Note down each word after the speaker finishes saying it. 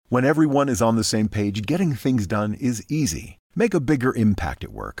When everyone is on the same page, getting things done is easy. Make a bigger impact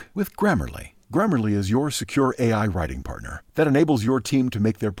at work with Grammarly. Grammarly is your secure AI writing partner that enables your team to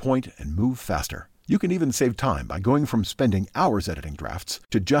make their point and move faster. You can even save time by going from spending hours editing drafts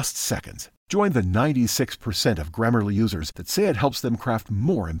to just seconds. Join the 96% of Grammarly users that say it helps them craft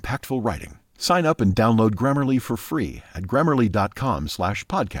more impactful writing. Sign up and download Grammarly for free at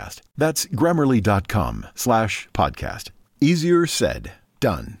grammarly.com/podcast. That's grammarly.com/podcast. Easier said,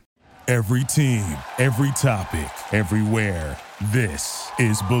 done. Every team, every topic, everywhere. This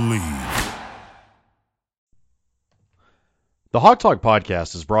is Believe. The Hawg Talk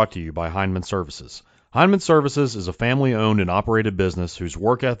podcast is brought to you by Heinemann Services. Heinemann Services is a family-owned and operated business whose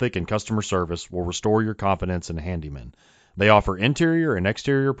work ethic and customer service will restore your confidence in handymen. They offer interior and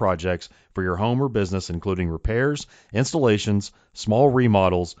exterior projects for your home or business, including repairs, installations, small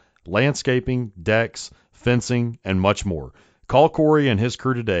remodels, landscaping, decks, fencing, and much more. Call Corey and his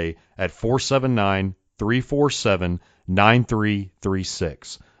crew today at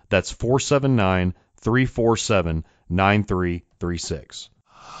 479-347-9336. That's 479-347-9336.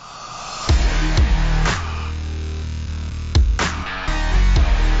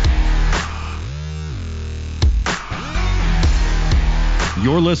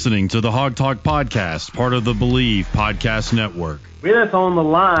 You're listening to the Hawg Talk podcast, part of the Believe Podcast Network. With us on the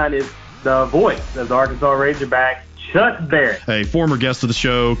line is the voice of the Arkansas Razorbacks, Chuck Barrett. A former guest of the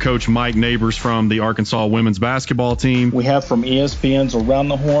show, Coach Mike Neighbors from the Arkansas women's basketball team. We have from ESPN's Around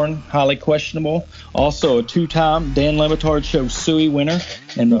the Horn, highly questionable. Also a two-time Dan Le Batard Show Suey winner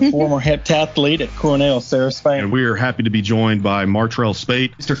and the former heptathlete at Cornell, Sarah Spain. And we are happy to be joined by Martrell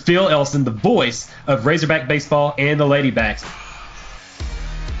Spate. Mr. Phil Elson, the voice of Razorback baseball and the Ladybacks.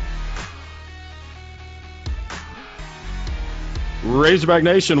 Razorback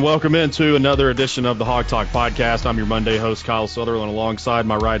Nation, welcome into another edition of the Hawg Talk podcast. I'm your Monday host, Kyle Sutherland, alongside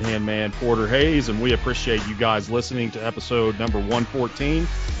my right-hand man, Porter Hayes, and we appreciate you guys listening to episode number 114.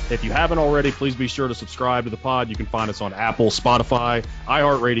 If you haven't already, please be sure to subscribe to the pod. You can find us on Apple, Spotify,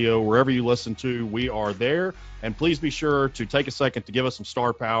 iHeartRadio, wherever you listen to, we are there. And please be sure to take a second to give us some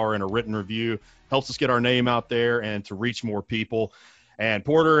star power and a written review. Helps us get our name out there and to reach more people. And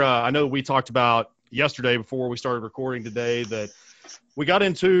Porter, I know we talked about yesterday before we started recording today that we got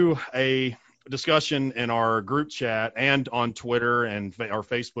into a discussion in our group chat and on Twitter and our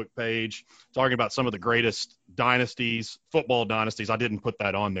Facebook page talking about some of the greatest dynasties, football dynasties. I didn't put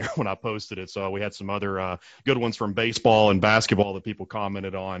that on there when I posted it, so we had some other good ones from baseball and basketball that people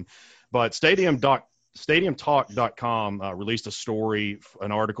commented on. But StadiumTalk.com released a story,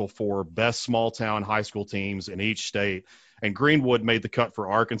 an article for best small-town high school teams in each state, and Greenwood made the cut for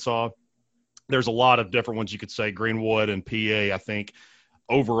Arkansas. There's a lot of different ones you could say. Greenwood and PA, I think,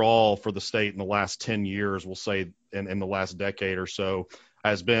 overall for the state in the last 10 years, we'll say in the last decade or so,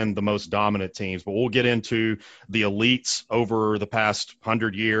 has been the most dominant teams. But we'll get into the elites over the past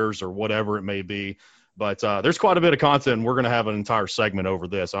 100 years or whatever it may be. But there's quite a bit of content, and we're going to have an entire segment over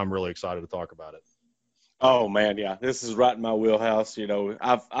this. I'm really excited to talk about it. Oh, man, yeah. This is right in my wheelhouse. You know,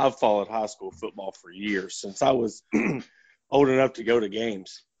 I've followed high school football for years, since I was old enough to go to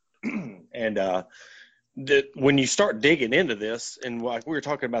games. And when you start digging into this, and like we were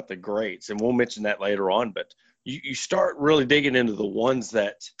talking about the greats, and we'll mention that later on, but you start really digging into the ones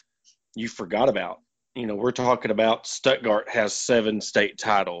that you forgot about. You know, we're talking about Stuttgart has 7 state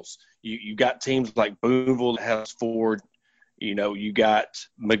titles. You got teams like Boonville that has 4. You know, you got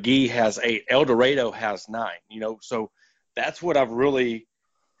McGee has 8. El Dorado has 9. You know, so that's what I've really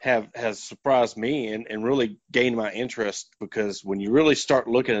has surprised me and really gained my interest, because when you really start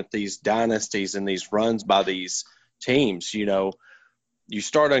looking at these dynasties and these runs by these teams, you know, you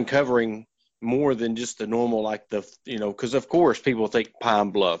start uncovering more than just the normal, like because of course people think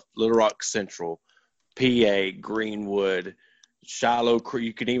Pine Bluff, Little Rock Central, PA, Greenwood, Shiloh.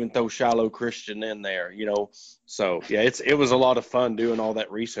 You can even throw Shiloh Christian in there, you know. So yeah, it was a lot of fun doing all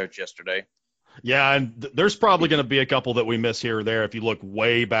that research yesterday. Yeah, and there's probably going to be a couple that we miss here or there if you look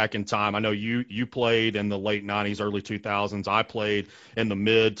way back in time. I know you played in the late 90s, early 2000s. I played in the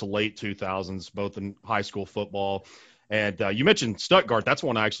mid to late 2000s, both in high school football. And you mentioned Stuttgart. That's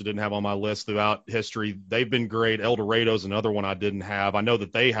one I actually didn't have on my list throughout history. They've been great. El Dorado's another one I didn't have. I know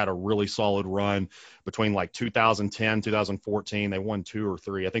that they had a really solid run between like 2010, 2014. They won 2 or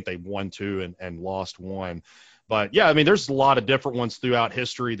 3. I think they won 2 and lost 1. But, yeah, I mean, there's a lot of different ones throughout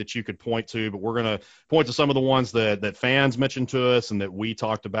history that you could point to, but we're going to point to some of the ones that fans mentioned to us and that we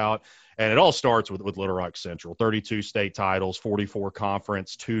talked about. And it all starts with Little Rock Central, 32 state titles, 44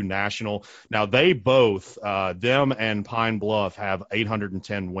 conference, 2 national. Now, they both, them and Pine Bluff, have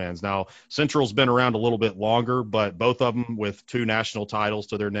 810 wins. Now, Central's been around a little bit longer, but both of them with 2 national titles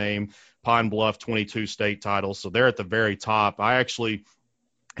to their name. Pine Bluff, 22 state titles. So they're at the very top. I actually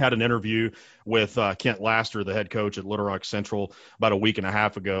had an interview with Kent Laster, the head coach at Little Rock Central, about a week and a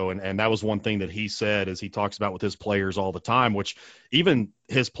half ago. And that was one thing that he said, as he talks about with his players all the time, which even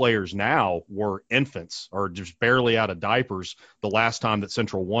his players now were infants or just barely out of diapers the last time that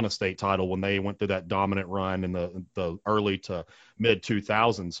Central won a state title, when they went through that dominant run in the early to mid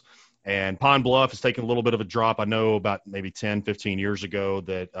 2000s. And Pine Bluff has taken a little bit of a drop. I know about maybe 10, 15 years ago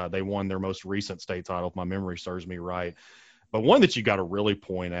that they won their most recent state title, if my memory serves me right. But one that you got to really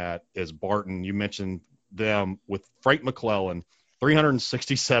point at is Barton. You mentioned them with Frank McClellan,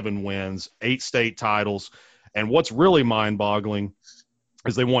 367 wins, 8 state titles. And what's really mind-boggling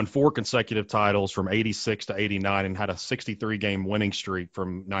is they won 4 consecutive titles from 86 to 89 and had a 63-game winning streak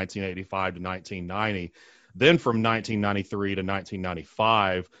from 1985 to 1990. Then from 1993 to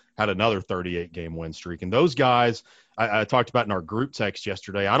 1995, had another 38-game win streak. And those guys, I talked about in our group text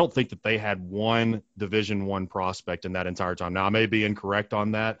yesterday, I don't think that they had one Division I prospect in that entire time. Now, I may be incorrect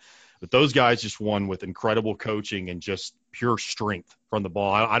on that, but those guys just won with incredible coaching and just pure strength from the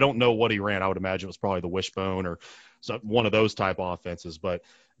ball. I don't know what he ran. I would imagine it was probably the wishbone or one of those type offenses, but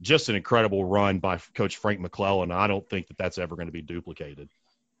just an incredible run by Coach Frank McClellan. I don't think that that's ever going to be duplicated.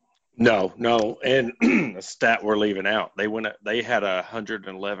 No. And a stat we're leaving out. They had a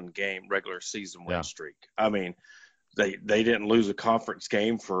 111 game regular season win streak. I mean, they didn't lose a conference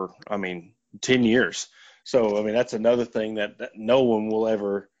game for 10 years. So I mean, that's another thing that no one will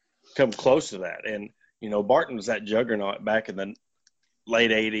ever come close to that. And Barton was that juggernaut back in the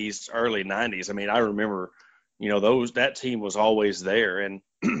late 80s, early 90s. I mean, I remember that team was always there. And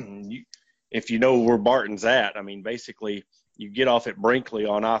if you know where Barton's at, I mean, basically you get off at Brinkley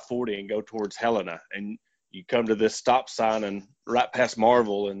on I-40 and go towards Helena, and you come to this stop sign and right past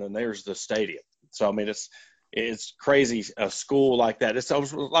Marvel, and then there's the stadium. So, I mean, it's crazy, a school like that. It's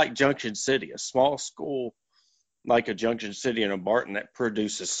almost like Junction City, a small school like a Junction City and a Barton that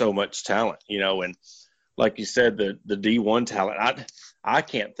produces so much talent, and like you said, the D1 talent, I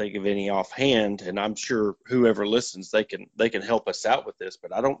can't think of any offhand, and I'm sure whoever listens, they can help us out with this,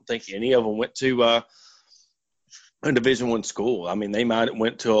 but I don't think any of them went to a Division I school. I mean, they might have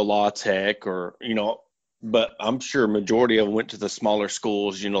went to a La Tech or, but I'm sure majority of them went to the smaller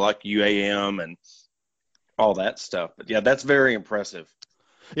schools, like UAM and all that stuff. But yeah, that's very impressive.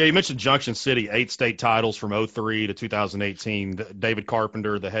 Yeah, you mentioned Junction City, 8 state titles from 2003 to 2018. David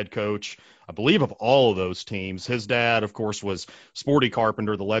Carpenter, the head coach, I believe, of all of those teams. His dad, of course, was Sporty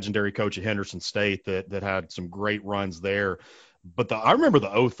Carpenter, the legendary coach at Henderson State that had some great runs there. But I remember the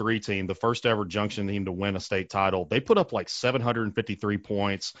 2003 team, the first ever Junction team to win a state title. They put up like 753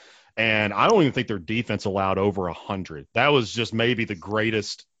 points, and I don't even think their defense allowed over 100. That was just maybe the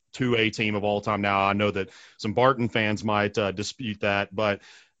greatest 2A team of all time. Now, I know that some Barton fans might dispute that, but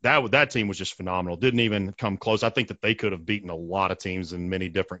that team was just phenomenal. Didn't even come close. I think that they could have beaten a lot of teams in many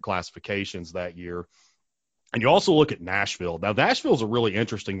different classifications that year. And you also look at Nashville. Now, Nashville's a really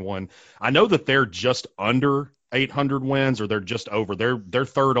interesting one. I know that they're just under 800 wins, or they're just over. They're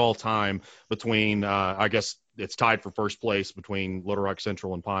third all time between, I guess it's tied for first place between Little Rock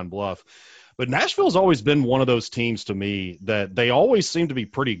Central and Pine Bluff. But Nashville's always been one of those teams to me that they always seem to be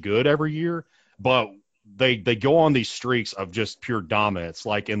pretty good every year, but they go on these streaks of just pure dominance,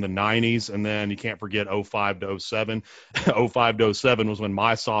 like in the 90s, and then you can't forget 05 to 07. 05 to 07 was when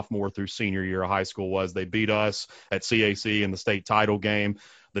my sophomore through senior year of high school was. They beat us at CAC in the state title game.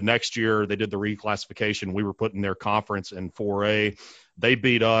 The next year, they did the reclassification. We were put in their conference in 4A. They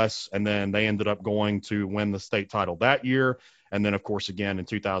beat us, and then they ended up going to win the state title that year. And then, of course, again in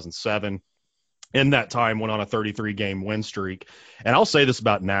 2007. In that time, went on a 33-game win streak. And I'll say this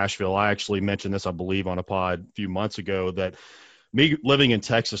about Nashville. I actually mentioned this, I believe, on a pod a few months ago, that me living in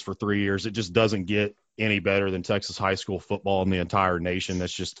Texas for 3 years, it just doesn't get any better than Texas high school football in the entire nation.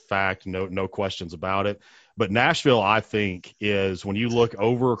 That's just fact, no questions about it. But Nashville, I think, is, when you look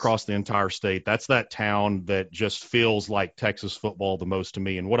over across the entire state, that's that town that just feels like Texas football the most to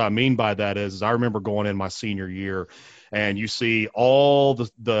me. And what I mean by that is I remember going in my senior year, and you see all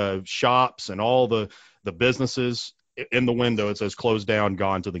the shops and all the businesses in the window, it says closed down,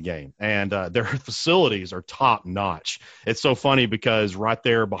 gone to the game. And their facilities are top notch. It's so funny because right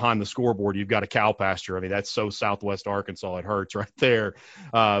there behind the scoreboard, you've got a cow pasture. I mean, that's so Southwest Arkansas. It hurts right there.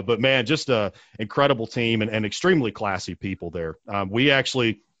 But man, just a incredible team and extremely classy people there. We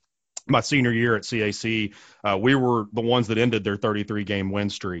actually, my senior year at CAC, we were the ones that ended their 33-game win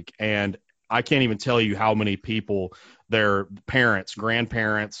streak. And I can't even tell you how many people, their parents,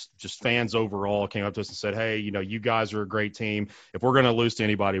 grandparents, just fans overall, came up to us and said, hey, you guys are a great team. If we're going to lose to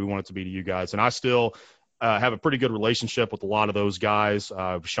anybody, we want it to be to you guys. And I still have a pretty good relationship with a lot of those guys.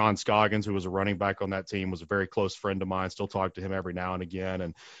 Sean Scoggins, who was a running back on that team, was a very close friend of mine. Still talk to him every now and again.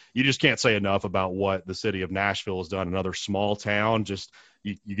 And you just can't say enough about what the city of Nashville has done. Another small town, just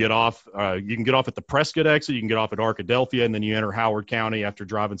you get off, you can get off at the Prescott exit, you can get off at Arkadelphia, and then you enter Howard County after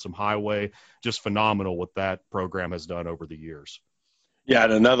driving some highway. Just phenomenal what that program has done over the years. Yeah,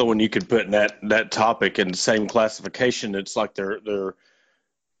 and another one you could put in that topic in the same classification. It's like they're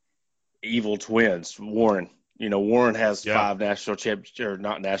evil twins. Warren, Warren has 5 national championships, or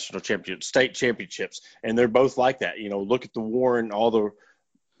not national championships, state championships, and they're both like that. Look at the Warren, all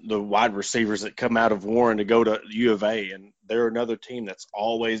the wide receivers that come out of Warren to go to U of A, and they're another team that's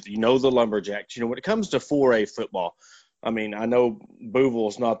always, the Lumberjacks. When it comes to 4A football, I mean, I know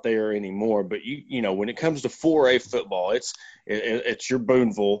Boonville's not there anymore, but when it comes to 4A football, it's your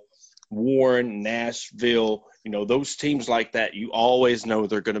Boonville, Warren, Nashville, those teams like that. You always know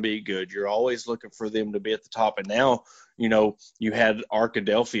they're going to be good. You're always looking for them to be at the top. And now, you had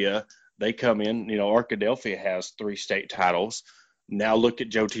Arkadelphia. They come in. Arkadelphia has 3 state titles. Now look at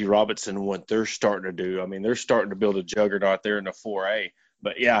Joe T. Robinson and what they're starting to do. I mean, they're starting to build a juggernaut there in the 4A.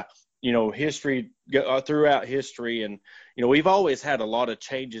 But, yeah, history throughout history. And, we've always had a lot of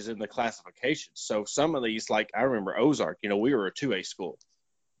changes in the classifications. So some of these, like I remember Ozark, we were a 2A school.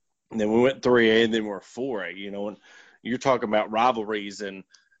 And then we went 3A and then we're 4A, and you're talking about rivalries and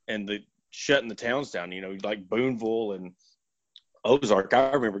the shutting the towns down, like Boonville and Ozark.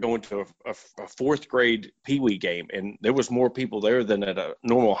 I remember going to a 4th grade Pee-wee game, and there was more people there than at a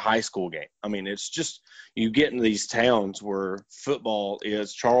normal high school game. I mean, it's just, you get in these towns where football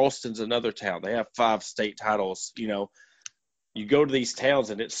is. Charleston's another town. They have 5 state titles. You go to these towns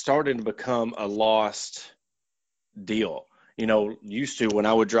and it's starting to become a lost deal. Used to, when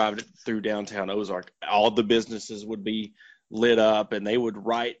I would drive through downtown Ozark, all the businesses would be lit up and they would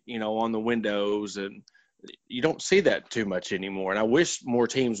write, on the windows, and you don't see that too much anymore. And I wish more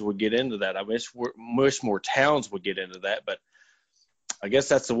teams would get into that. I wish more towns would get into that. But I guess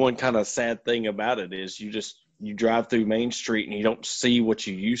that's the one kind of sad thing about it is you drive through Main Street and you don't see what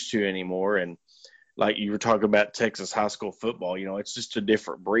you used to anymore. And like you were talking about Texas high school football, it's just a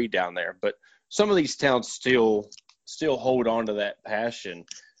different breed down there. But some of these towns still hold on to that passion,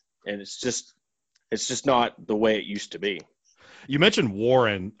 and it's just not the way it used to be. You mentioned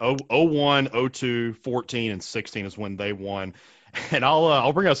Warren. 01, 02, 14, and 16 is when they won. And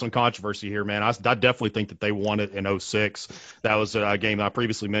I'll bring up some controversy here, man. I definitely think that they won it in 06. That was a game that I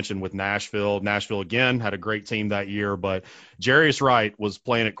previously mentioned with Nashville. Nashville, again, had a great team that year, but Jarius Wright was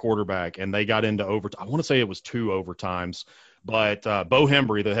playing at quarterback, and they got into overtime. I want to say it was 2 overtimes. But Bo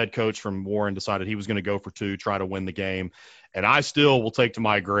Hembry, the head coach from Warren, decided he was going to go for 2, try to win the game. And I still will take to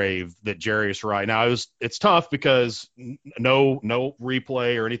my grave that Jarius Wright. Now, it's tough because no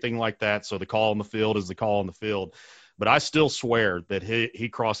replay or anything like that, so the call on the field is the call on the field. But I still swear that he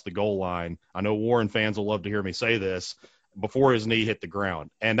crossed the goal line. I know Warren fans will love to hear me say this, before his knee hit the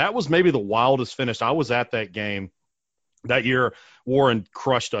ground. And that was maybe the wildest finish. I was at that game. That year, Warren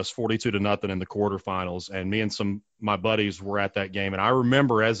crushed us 42-0 in the quarterfinals, and me and my buddies were at that game. And I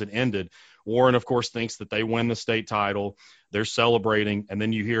remember as it ended, Warren, of course, thinks that they win the state title. They're celebrating, and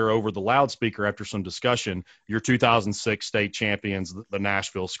then you hear over the loudspeaker after some discussion, your 2006 state champions, the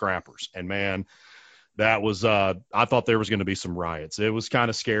Nashville Scrappers. And, man, that was I thought there was going to be some riots. It was kind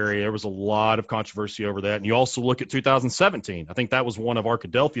of scary. There was a lot of controversy over that. And you also look at 2017. I think that was one of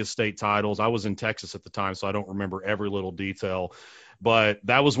Arkadelphia's state titles. I was in Texas at the time, so I don't remember every little detail. But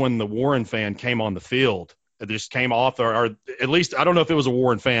that was when the Warren fan came on the field. It just came off, or at least I don't know if it was a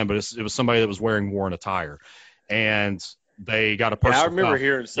Warren fan, but it was somebody that was wearing Warren attire. And they got a personal I remember foul.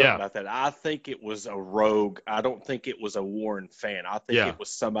 hearing something about that. I think it was a rogue. I don't think it was a Warren fan. I think it was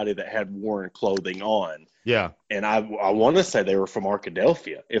somebody that had Warren clothing on. Yeah. And I want to say they were from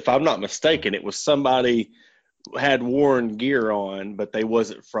Arkadelphia. If I'm not mistaken, it was somebody who had Warren gear on, but they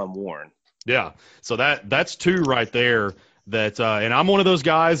wasn't from Warren. Yeah. So that's 2 right there that, and I'm one of those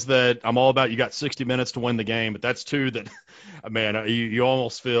guys that I'm all about, you got 60 minutes to win the game, but that's two that, man, you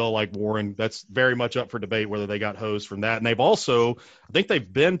almost feel like Warren, that's very much up for debate whether they got hosed from that. And they've also, I think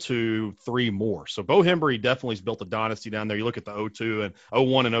they've been to 3 more. So Bo Hembry definitely has built a dynasty down there. You look at the 02 and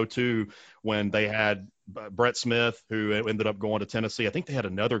 01 and 02 when they had Brett Smith, who ended up going to Tennessee. I think they had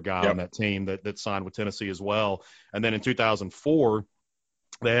another guy on that team that signed with Tennessee as well. And then in 2004,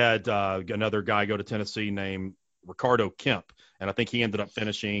 they had another guy go to Tennessee named Ricardo Kemp, and I think he ended up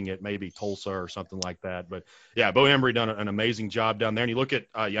finishing at maybe Tulsa or something like that. But yeah, Bo Hembry done an amazing job down there. And you look at,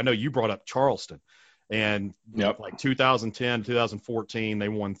 I know you brought up Charleston, and like 2010, 2014, they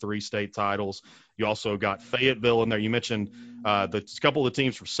won 3 state titles. You also got Fayetteville in there. You mentioned the couple of the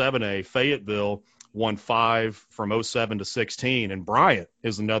teams from 7A. Fayetteville won 5 from 07 to 16, and Bryant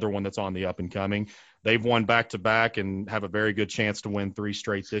is another one that's on the up and coming. They've won back-to-back and have a very good chance to win 3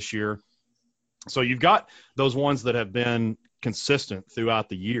 straight this year. So you've got those ones that have been consistent throughout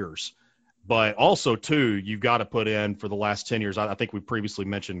the years. But also, too, you've got to put in for the last 10 years. I think we previously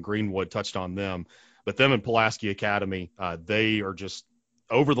mentioned Greenwood, touched on them. But them and Pulaski Academy, they are just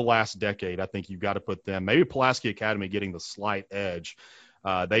over the last decade, I think you've got to put them. Maybe Pulaski Academy getting the slight edge.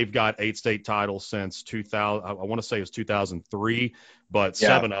 They've got 8 state titles since 2000. I want to say it was 2003, but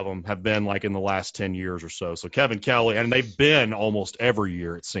 7 of them have been like in the last 10 years or so. So Kevin Kelly, and they've been almost every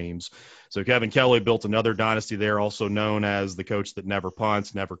year, it seems. So Kevin Kelly built another dynasty there, also known as the coach that never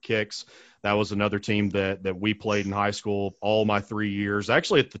punts, never kicks. That was another team that we played in high school all my 3 years.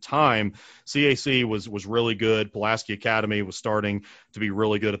 Actually, at the time, CAC was really good. Pulaski Academy was starting to be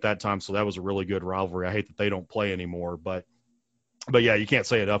really good at that time, so that was a really good rivalry. I hate that they don't play anymore, but yeah, you can't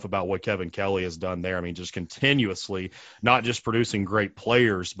say enough about what Kevin Kelly has done there. I mean, just continuously, not just producing great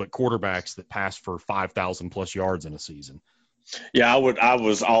players, but quarterbacks that pass for 5,000 plus yards in a season. Yeah, I would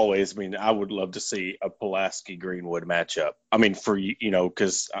love to see a Pulaski Greenwood matchup. I mean, for,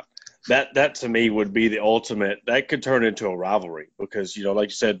 because that to me would be the ultimate. That could turn into a rivalry because, like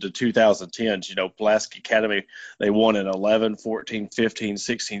you said, the 2010s, Pulaski Academy, they won in 11, 14, 15,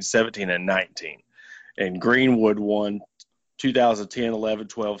 16, 17, and 19. And Greenwood won 2010, 11,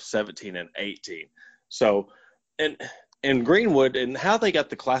 12, 17, and 18. So, and Greenwood, and how they got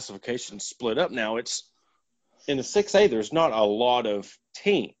the classification split up now, it's in the 6A, there's not a lot of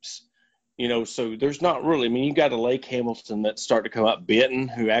teams, so there's not really. I mean, you got a Lake Hamilton that's starting to come up, Benton,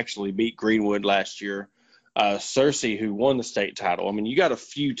 who actually beat Greenwood last year, Searcy, who won the state title. I mean, you got a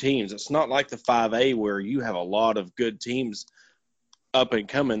few teams. It's not like the 5A where you have a lot of good teams up and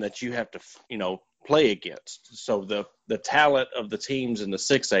coming that you have to, play against. So the talent of the teams in the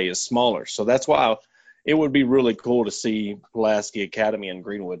 6A is smaller. So that's why it would be really cool to see Pulaski Academy and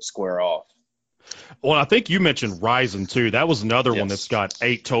Greenwood square off. Well, I think you mentioned Rising too. That was another one that's got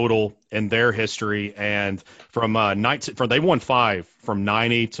 8 total in their history, and from they won 5 from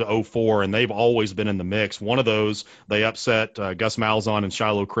 90 to 04, and they've always been in the mix. One of those, they upset Gus Malzahn and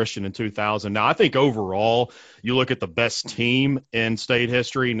Shiloh Christian in 2000. Now, I think overall, you look at the best team in state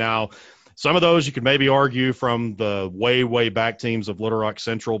history. Now, some of those you could maybe argue from the way, way back teams of Little Rock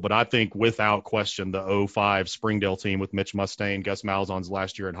Central, but I think without question the 05 Springdale team with Mitch Mustaine, Gus Malzahn's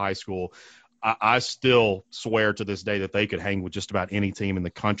last year in high school, I still swear to this day that they could hang with just about any team in the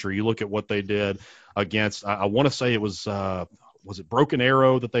country. You look at what they did against, I want to say it was it Broken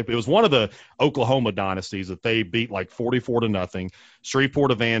Arrow it was one of the Oklahoma dynasties that they beat like 44-0.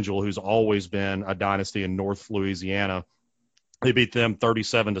 Shreveport Evangel, who's always been a dynasty in North Louisiana, they beat them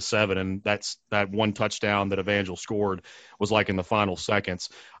 37-7, and that one touchdown that Evangel scored was like in the final seconds.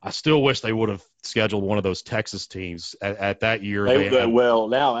 I still wish they would have scheduled one of those Texas teams at that year. Back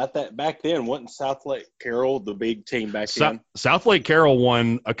then, wasn't South Lake Carroll the big team back then? South Lake Carroll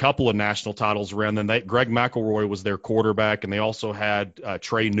won a couple of national titles around then. Greg McElroy was their quarterback, and they also had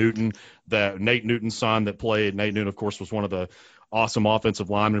Trey Newton, Nate Newton's son that played. Nate Newton, of course, was one of the awesome offensive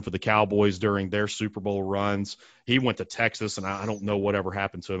lineman for the Cowboys during their Super Bowl runs. He went to Texas, and I don't know whatever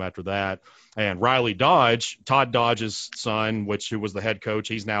happened to him after that. And Riley Dodge, Todd Dodge's son, who was the head coach,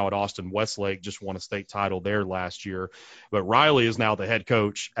 he's now at Austin Westlake, just won a state title there last year. But Riley is now the head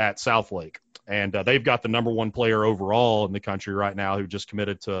coach at Southlake. And they've got the number 1 player overall in the country right now who just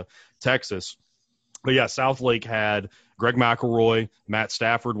committed to Texas. But, yeah, Southlake had Greg McElroy. Matt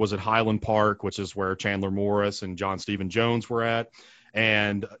Stafford was at Highland Park, which is where Chandler Morris and John Stephen Jones were at.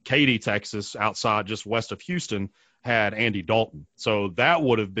 And Katy, Texas, outside just west of Houston, had Andy Dalton. So that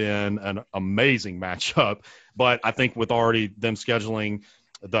would have been an amazing matchup. But I think with already them scheduling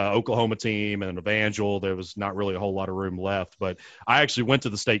the Oklahoma team and Evangel, there was not really a whole lot of room left. But I actually went to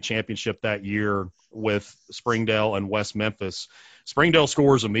the state championship that year with Springdale and West Memphis. Springdale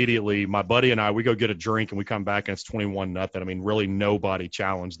scores immediately. My buddy and I, we go get a drink and we come back and it's 21-0. I mean, really nobody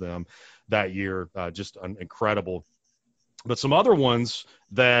challenged them that year. Just incredible. But some other ones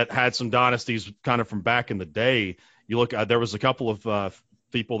that had some dynasties kind of from back in the day, you look there was a couple of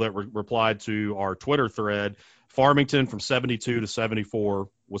people that replied to our Twitter thread. Farmington from 72 to 74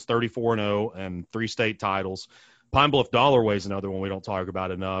 was 34-0 and 3 state titles. Pine Bluff Dollarway is another one we don't talk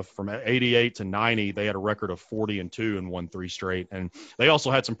about enough. From 88 to 90, they had a record of 40-2 and won 3 straight. And they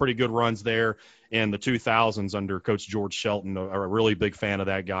also had some pretty good runs there in the 2000s under Coach George Shelton. A really big fan of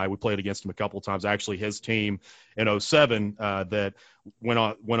that guy. We played against him a couple of times. Actually, his team in 07 that went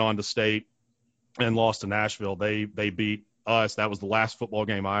on to state and lost to Nashville, they beat us. That was the last football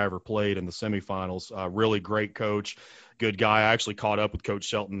game I ever played in the semifinals. Really great coach, good guy. I actually caught up with Coach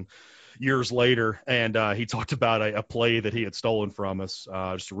Shelton years later, and he talked about a play that he had stolen from us.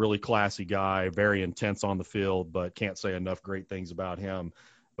 Just a really classy guy, very intense on the field, but can't say enough great things about him.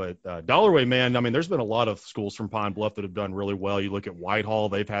 But Dollarway, man, I mean, there's been a lot of schools from Pine Bluff that have done really well. You look at Whitehall,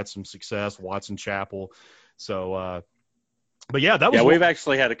 they've had some success, Watson Chapel. So, but yeah, that was we've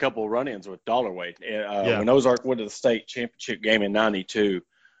actually had a couple of run-ins with Dollarway. When Ozark went to the state championship game in '92,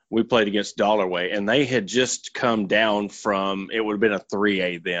 we played against Dollarway, and they had just come down from, it would have been a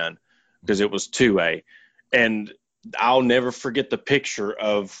 3A then, because it was 2A. And I'll never forget the picture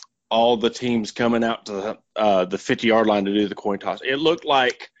of all the teams coming out to the 50-yard line to do the coin toss. It looked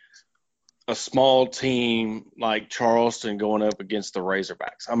like a small team like Charleston going up against the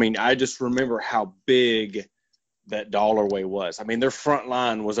Razorbacks. I mean, I just remember how big that Dollarway was. I mean, their front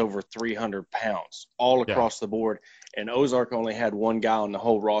line was over 300 pounds all across the board. And Ozark only had one guy on the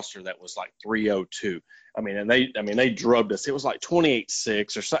whole roster that was like 302. I mean, they drubbed us. It was like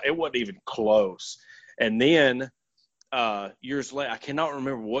 28-6 or something. It wasn't even close. And then years later, I cannot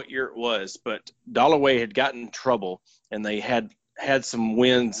remember what year it was, but Dollarway had gotten in trouble and they had some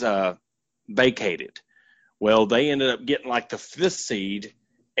wins vacated. Well, they ended up getting like the 5th seed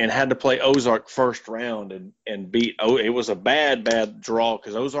and had to play Ozark first round and beat. It was a bad draw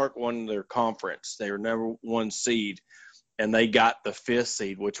because Ozark won their conference. They were number 1 seed, and they got the 5th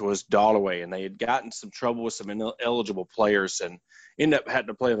seed, which was Dollarway, and they had gotten some trouble with some ineligible players and ended up having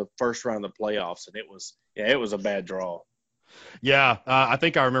to play the first round of the playoffs, and it was a bad draw. Yeah, I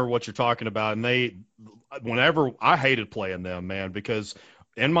think I remember what you're talking about, and whenever I hated playing them, man, because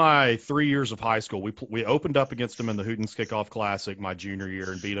in my 3 years of high school, we opened up against them in the Hootens Kickoff Classic my junior year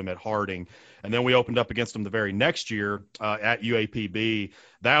and beat them at Harding. And then we opened up against them the very next year at UAPB.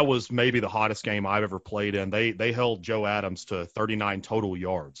 That was maybe the hottest game I've ever played in. They held Joe Adams to 39 total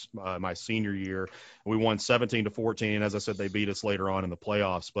yards my senior year. We won 17-14. And as I said, they beat us later on in the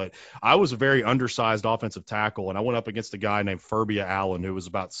playoffs. But I was a very undersized offensive tackle, and I went up against a guy named Furbia Allen, who was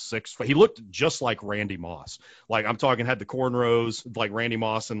about 6 foot. He looked just like Randy Moss. Like, I'm talking, had the cornrows like Randy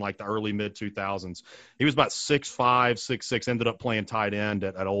Moss in like the early mid 2000s. He was about 6'5", 6'6", ended up playing tight end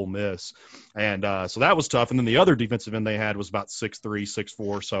at Ole Miss. And so that was tough. And then the other defensive end they had was about 6'3",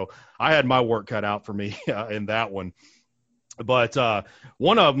 6'4". So I had my work cut out for me in that one. But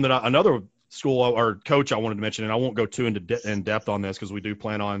one of them another school or coach I wanted to mention, and I won't go too in depth on this because we do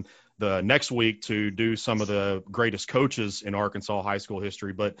plan on the next week to do some of the greatest coaches in Arkansas high school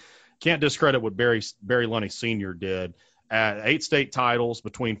history, but can't discredit what Barry Lunny Sr. did. At 8 state titles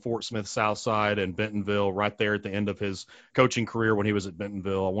between Fort Smith Southside and Bentonville, right there at the end of his coaching career when he was at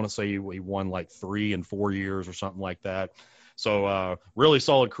Bentonville. I want to say he won like 3 and 4 years or something like that. So really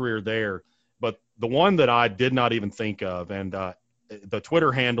solid career there. But the one that I did not even think of, and the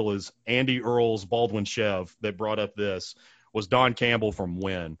Twitter handle is Andy Earls Baldwin Chev that brought up this, was Don Campbell from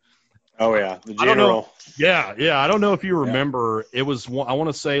Wynn. Oh, yeah, the general. Yeah. I don't know if you remember. It was, I want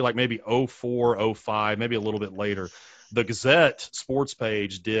to say like maybe 04, 05, maybe a little bit later. The Gazette sports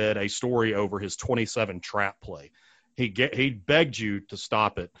page did a story over his 27 trap play. He begged you to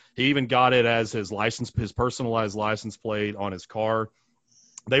stop it. He even got it as his personalized license plate on his car.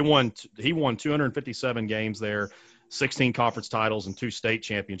 He won 257 games there, 16 conference titles and 2 state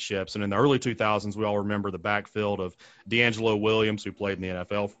championships. And in the early 2000s, we all remember the backfield of D'Angelo Williams, who played in the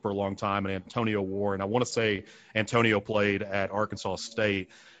NFL for a long time, and Antonio Warren. I want to say Antonio played at Arkansas State.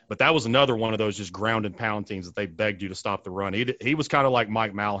 But that was another one of those just ground and pound teams that they begged you to stop the run. He was kind of like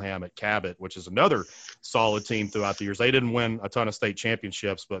Mike Malham at Cabot, which is another solid team throughout the years. They didn't win a ton of state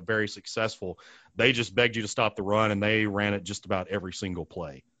championships, but very successful. They just begged you to stop the run, and they ran it just about every single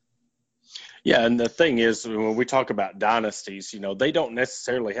play. Yeah, and the thing is, when we talk about dynasties, they don't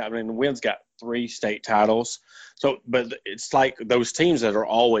necessarily have – I mean, Wynn's got 3 state titles. So, but it's like those teams that are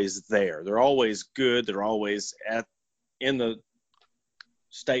always there. They're always good. They're always in the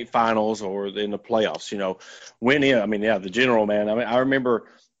state finals or in the playoffs, the general, man. I mean, I remember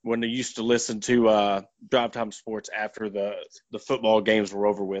when I used to listen to Drive Time Sports after the football games were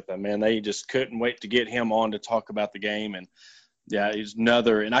over with, and man, they just couldn't wait to get him on to talk about the game. And yeah, he's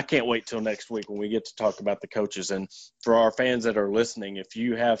and I can't wait till next week when we get to talk about the coaches. And for our fans that are listening, if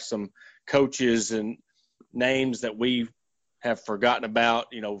you have some coaches and names that we have forgotten about,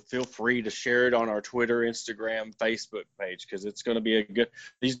 feel free to share it on our Twitter, Instagram, Facebook page, because it's going to be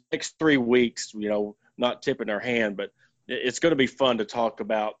these next 3 weeks, not tipping our hand, but it's going to be fun to talk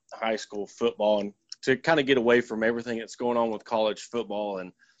about high school football and to kind of get away from everything that's going on with college football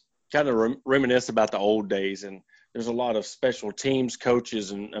and kind of reminisce about the old days. And there's a lot of special teams,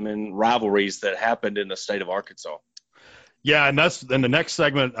 coaches, and rivalries that happened in the state of Arkansas. Yeah, and that's in the next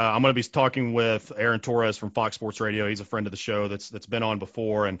segment. I'm going to be talking with Aaron Torres from Fox Sports Radio. He's a friend of the show that's been on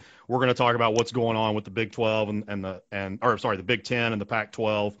before, and we're going to talk about what's going on with the Big 12 the Big 10 and the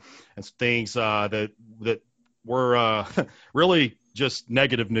Pac-12 and things that were really just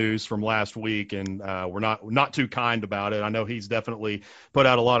negative news from last week, and we're not too kind about it. I know he's definitely put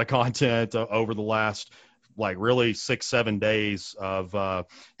out a lot of content over the last really 6-7 days of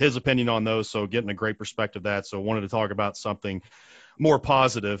his opinion on those. So getting a great perspective of that. So wanted to talk about something more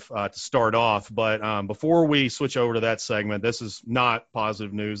positive to start off. But before we switch over to that segment, this is not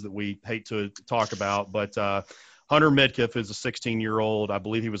positive news that we hate to talk about, but Hunter Midkiff is a 16-year-old. I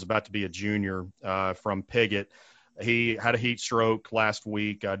believe he was about to be a junior from Piggott. He had a heat stroke last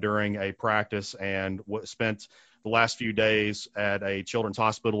week during a practice and spent the last few days at a children's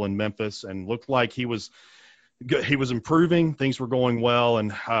hospital in Memphis, and looked like he was improving. Things were going well,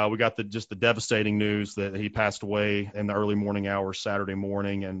 and we got the devastating news that he passed away in the early morning hours Saturday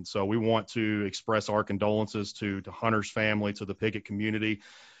morning. And so we want to express our condolences to Hunter's family, to the Piggott community.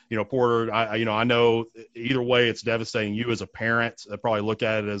 Porter, I know either way it's devastating. You as a parent probably look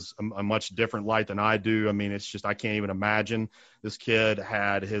at it as a much different light than I do. I mean, it's just I can't even imagine. This kid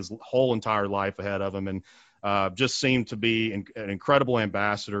had his whole entire life ahead of him, and just seemed to be an incredible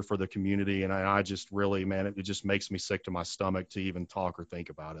ambassador for the community. And I just really, man, it just makes me sick to my stomach to even talk or think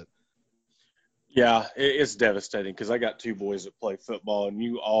about it. Yeah, it's devastating because I got 2 boys that play football, and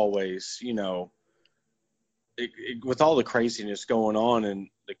you always, with all the craziness going on and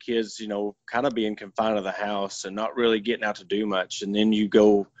the kids, kind of being confined to the house and not really getting out to do much. And then you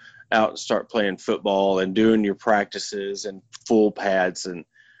go out and start playing football and doing your practices and full pads, and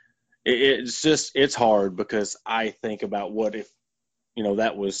it's hard because I think about what if,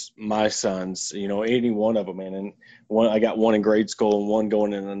 that was my sons, any one of them, and I got one in grade school and one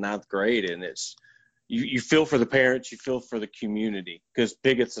going in the 9th grade. And it's, you feel for the parents, you feel for the community, because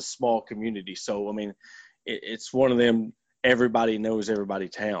Piggott's a small community. So, I mean, it's one of them, everybody knows everybody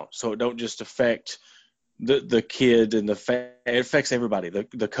town. So it don't just affect the kid and it affects everybody,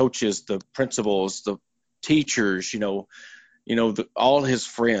 the coaches, the principals, the teachers, all his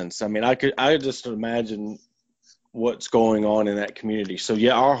friends. I mean, I just imagine what's going on in that community. So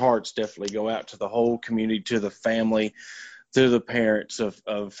yeah, our hearts definitely go out to the whole community, to the family, to the parents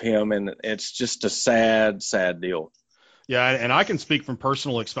of him. And it's just a sad, sad deal. Yeah, and I can speak from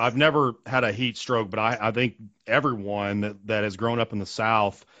personal experience. I've never had a heat stroke, but I think everyone that has grown up in the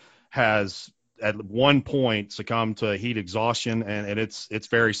South has at one point succumbed to heat exhaustion, and it's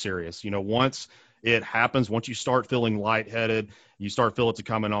very serious. Once it happens, once you start feeling lightheaded, you start feeling it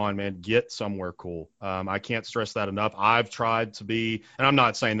coming on, man, get somewhere cool. I can't stress that enough. I've tried to be, and I'm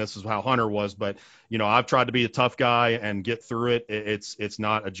not saying this is how Hunter was, but, I've tried to be a tough guy and get through it. It's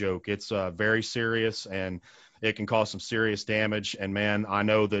not a joke. It's very serious, and it can cause some serious damage. And, man, I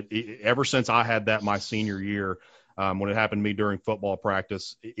know that ever since I had that my senior year, when it happened to me during football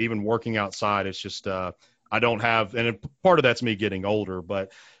practice, even working outside, it's just I don't have – and part of that's me getting older,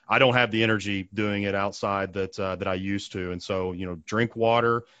 but I don't have the energy doing it outside that I used to. And so, drink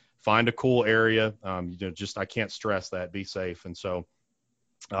water, find a cool area. I can't stress that. Be safe. And so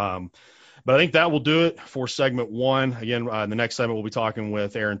but I think that will do it for segment 1. Again, in the next segment, we'll be talking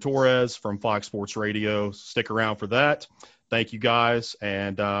with Aaron Torres from Fox Sports Radio. Stick around for that. Thank you, guys,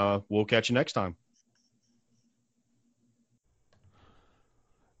 and we'll catch you next time.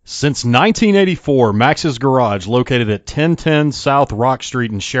 Since 1984, Max's Garage, located at 1010 South Rock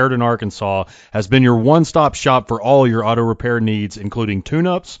Street in Sheridan, Arkansas, has been your one-stop shop for all your auto repair needs, including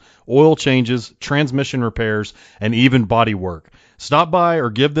tune-ups, oil changes, transmission repairs, and even body work. Stop by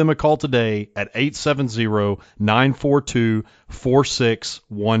or give them a call today at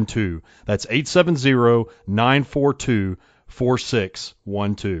 870-942-4612. That's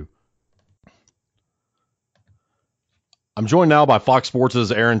 870-942-4612. I'm joined now by Fox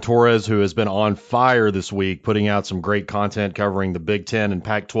Sports' Aaron Torres, who has been on fire this week, putting out some great content covering the Big Ten and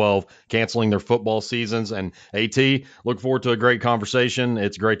Pac-12 canceling their football seasons. And AT, look forward to a great conversation.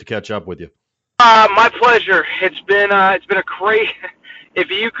 It's great to catch up with you. My pleasure. It's been a crazy.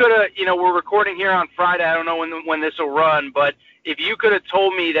 If you could have, we're recording here on Friday. I don't know when this will run, but if you could have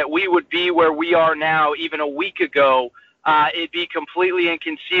told me that we would be where we are now even a week ago, it'd be completely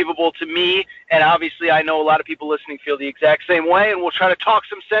inconceivable to me. And obviously, I know a lot of people listening feel the exact same way. And we'll try to talk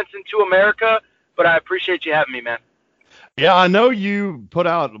some sense into America. But I appreciate you having me, man. Yeah, I know you put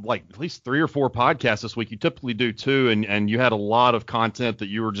out like at least 3 or 4 podcasts this week. You typically do 2, and you had a lot of content that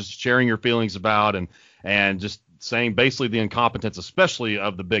you were just sharing your feelings about and just saying basically the incompetence, especially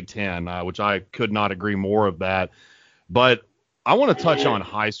of the Big Ten, which I could not agree more of that. But I want to touch on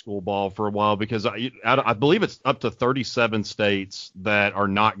high school ball for a while because I believe it's up to 37 states that are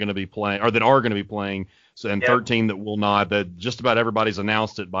not going to be playing or that are going to be playing, and 13 that will not. That just about everybody's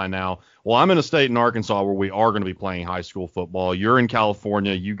announced it by now. Well, I'm in a state in Arkansas where we are going to be playing high school football. You're in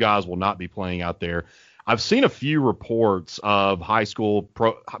California. You guys will not be playing out there. I've seen a few reports of high school,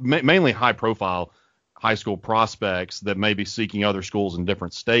 mainly high-profile high school prospects that may be seeking other schools in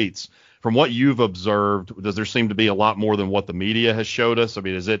different states. From what you've observed, does there seem to be a lot more than what the media has showed us? I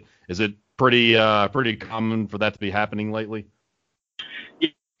mean, is it pretty common for that to be happening lately?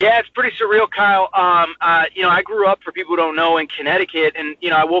 Yeah, it's pretty surreal, Kyle. I grew up, for people who don't know, in Connecticut, and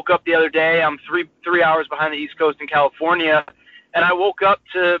I woke up the other day. I'm three hours behind the East Coast in California, and I woke up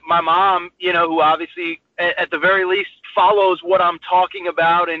to my mom, who obviously, at the very least, follows what I'm talking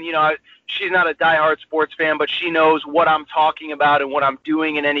about, and she's not a diehard sports fan, but she knows what I'm talking about and what I'm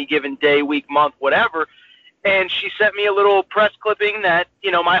doing in any given day, week, month, whatever. And she sent me a little press clipping that,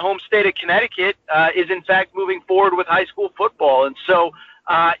 my home state of Connecticut is in fact moving forward with high school football. And so,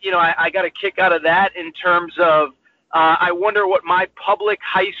 I got a kick out of that in terms of I wonder what my public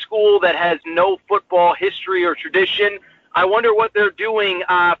high school that has no football history or tradition, I wonder what they're doing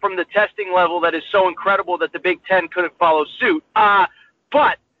from the testing level that is so incredible that the Big Ten couldn't follow suit.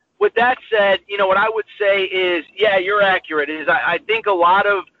 But with that said, what I would say is, yeah, you're accurate. I think a lot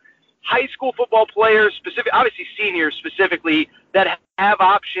of high school football players, obviously seniors specifically, that have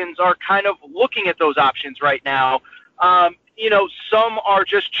options are kind of looking at those options right now. Some are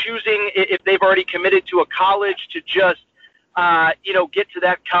just choosing, if they've already committed to a college, to just, get to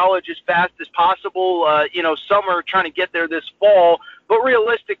that college as fast as possible. Some are trying to get there this fall, but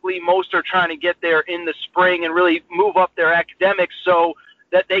realistically, most are trying to get there in the spring and really move up their academics so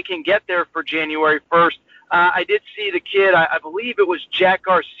that they can get there for January 1st. I did see the kid, I believe it was Jack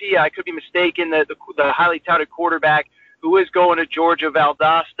Garcia, I could be mistaken, the highly touted quarterback who is going to Georgia,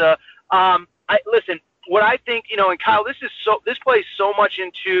 Valdosta. Listen, what I think, and Kyle, this plays so much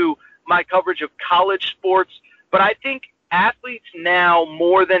into my coverage of college sports, but I think athletes now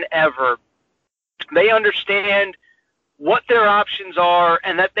more than ever, they understand what their options are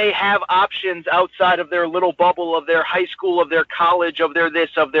and that they have options outside of their little bubble of their high school, of their college, of their this,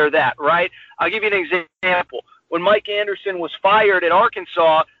 of their that, right? I'll give you an example. When Mike Anderson was fired at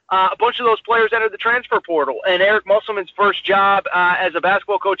Arkansas, a bunch of those players entered the transfer portal, and Eric Musselman's first job as a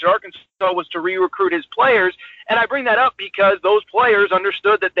basketball coach at Arkansas was to re-recruit his players. And I bring that up because those players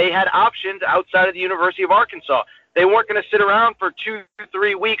understood that they had options outside of the University of Arkansas. They weren't going to sit around for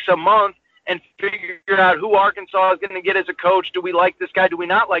 2-3 weeks, a month, and figure out who Arkansas is going to get as a coach. Do we like this guy? Do we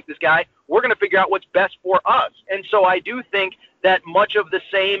not like this guy? We're going to figure out what's best for us. And so I do think that much of the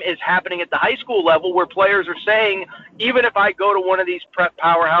same is happening at the high school level, where players are saying, even if I go to one of these prep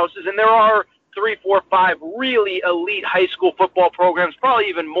powerhouses, and there are 3, 4, 5 really elite high school football programs, probably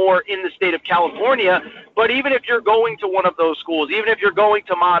even more in the state of California, but even if you're going to one of those schools, even if you're going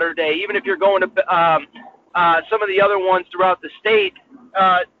to Mater Dei, even if you're going to some of the other ones throughout the state,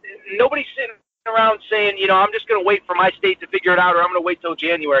 nobody's sitting around saying, I'm just going to wait for my state to figure it out, or I'm going to wait till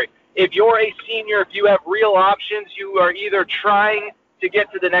January. If you're a senior, if you have real options, you are either trying to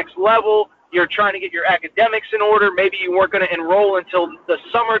get to the next level, you're trying to get your academics in order. Maybe you weren't going to enroll until the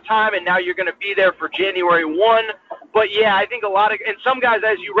summertime, and now you're going to be there for January 1. But, yeah, I think and some guys,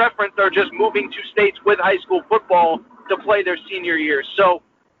 as you referenced, are just moving to states with high school football to play their senior years. So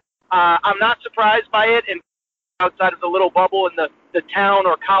I'm not surprised by it, and outside of the little bubble in the town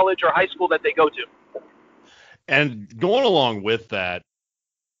or college or high school that they go to. And going along with that,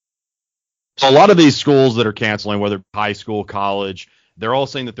 so a lot of these schools that are canceling, whether high school, college, they're all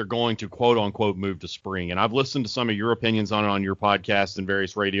saying that they're going to, quote unquote, move to spring. And I've listened to some of your opinions on your podcast and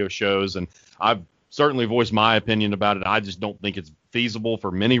various radio shows, and I've certainly voiced my opinion about it. I just don't think it's feasible for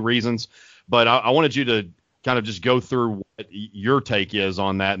many reasons. But I wanted you to kind of just go through what your take is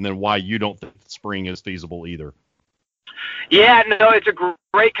on that, and then why you don't think spring is feasible either. Yeah, no, it's a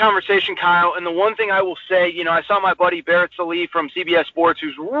great conversation, Kyle. And the one thing I will say, I saw my buddy Barrett Salih from CBS Sports,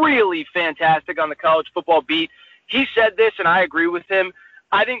 who's really fantastic on the college football beat. He said this, and I agree with him.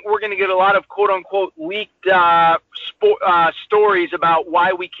 I think we're going to get a lot of quote-unquote leaked stories about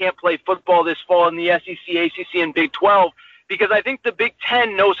why we can't play football this fall in the SEC, ACC, and Big 12, because I think the Big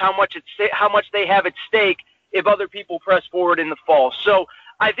 10 knows how much they have at stake if other people press forward in the fall. So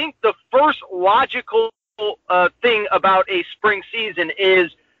I think the first logical thing about a spring season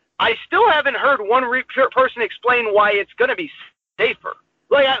is I still haven't heard one person explain why it's going to be safer.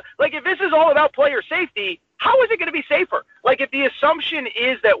 Like if this is all about player safety, how is it going to be safer? Like if the assumption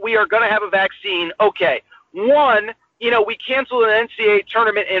is that we are going to have a vaccine, okay. One, we canceled an NCAA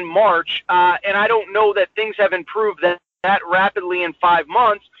tournament in March, and I don't know that things have improved that rapidly in 5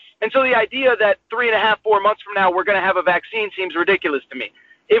 months. And so the idea that 3.5, 4 months from now we're going to have a vaccine seems ridiculous to me.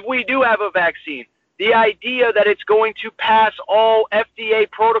 If we do have a vaccine, the idea that it's going to pass all FDA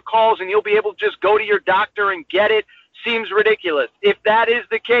protocols and you'll be able to just go to your doctor and get it seems ridiculous. If that is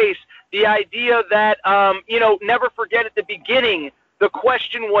the case, the idea that, never forget at the beginning, the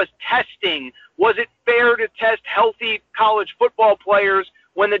question was testing. Was it fair to test healthy college football players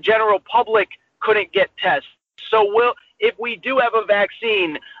when the general public couldn't get tests? So if we do have a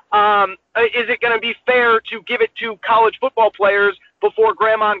vaccine, is it going to be fair to give it to college football players before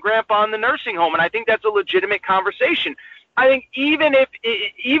grandma and grandpa in the nursing home? And I think that's a legitimate conversation. I think even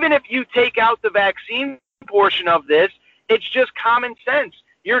if you take out the vaccine portion of this, it's just common sense.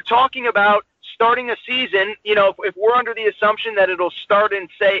 You're talking about starting a season, if we're under the assumption that it'll start in,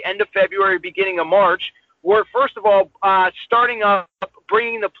 say, end of February, beginning of March, we're first of all starting up,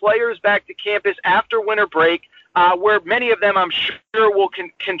 bringing the players back to campus after winter break, where many of them, I'm sure, will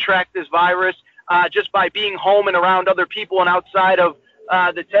contract this virus just by being home and around other people and outside of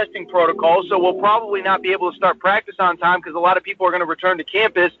the testing protocol. So we'll probably not be able to start practice on time because a lot of people are going to return to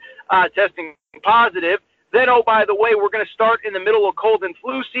campus testing positive. Then, oh, by the way, we're going to start in the middle of cold and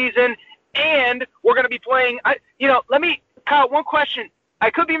flu season, and we're going to be playing. Kyle, one question. I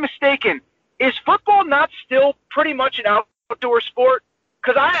could be mistaken. Is football not still pretty much an outdoor sport?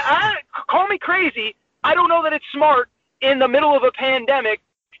 Because I call me crazy. I don't know that it's smart in the middle of a pandemic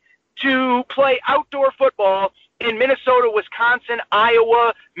to play outdoor football in Minnesota, Wisconsin,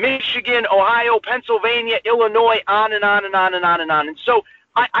 Iowa, Michigan, Ohio, Pennsylvania, Illinois, on and on and on and on and on. And so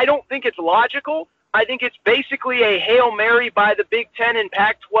I don't think it's logical. I think it's basically a Hail Mary by the Big Ten and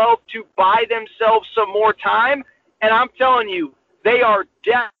Pac-12 to buy themselves some more time. And I'm telling you, they are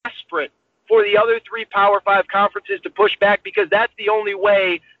desperate for the other three Power 5 conferences to push back because that's the only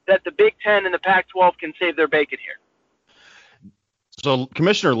way that the Big Ten and the Pac-12 can save their bacon here. So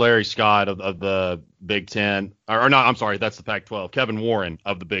Commissioner Larry Scott of the Big Ten, that's the Pac-12. Kevin Warren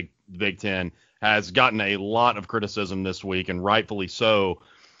of the Big Ten has gotten a lot of criticism this week, and rightfully so.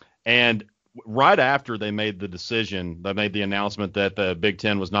 And right after they made the announcement that the Big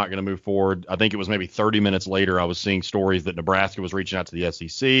Ten was not going to move forward, I think it was maybe 30 minutes later, I was seeing stories that Nebraska was reaching out to the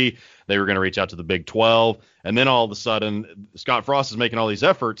SEC. They were going to reach out to the Big 12. And then all of a sudden, Scott Frost is making all these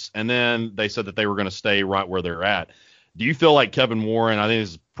efforts, and then they said that they were going to stay right where they're at. Do you feel like Kevin Warren, I think this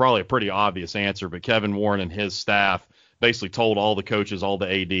is probably a pretty obvious answer, but Kevin Warren and his staff basically told all the coaches, all the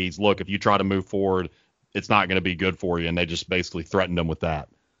ADs, look, if you try to move forward, it's not going to be good for you, and they just basically threatened them with that?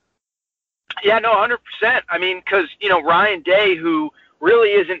 Yeah, no, 100%. I mean, because, Ryan Day, who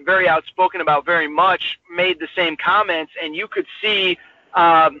really isn't very outspoken about very much, made the same comments, and you could see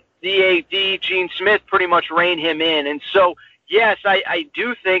the AD, Gene Smith, pretty much rein him in. And so, yes, I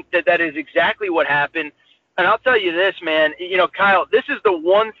do think that is exactly what happened. And I'll tell you this, man, Kyle, this is the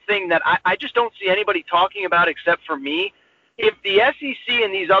one thing that I just don't see anybody talking about except for me. If the SEC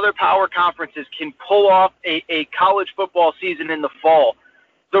and these other power conferences can pull off a college football season in the fall,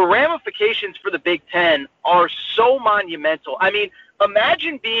 the ramifications for the Big Ten are so monumental. I mean,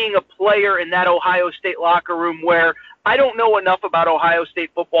 imagine being a player in that Ohio State locker room where I don't know enough about Ohio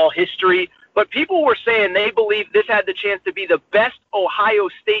State football history, but people were saying they believe this had the chance to be the best Ohio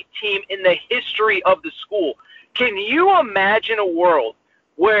State team in the history of the school. Can you imagine a world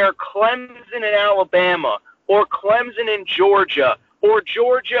where Clemson in Alabama, or Clemson in Georgia, or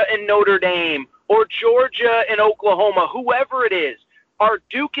Georgia and Notre Dame, or Georgia and Oklahoma, whoever it is, are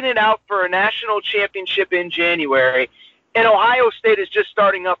duking it out for a national championship in January, and Ohio State is just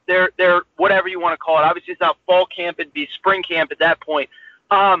starting up their whatever you want to call it. Obviously, it's not fall camp; it'd be spring camp at that point.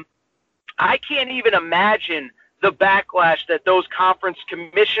 I can't even imagine the backlash that those conference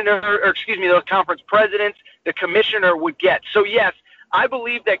presidents, the commissioner would get. So yes, I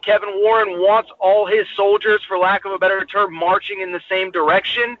believe that Kevin Warren wants all his soldiers, for lack of a better term, marching in the same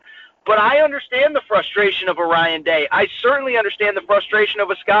direction. But I understand the frustration of a Ryan Day. I certainly understand the frustration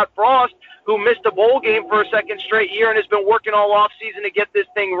of a Scott Frost who missed a bowl game for a second straight year and has been working all offseason to get this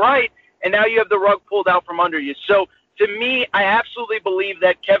thing right, and now you have the rug pulled out from under you. So to me, I absolutely believe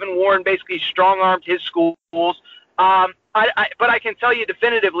that Kevin Warren basically strong-armed his schools. But I can tell you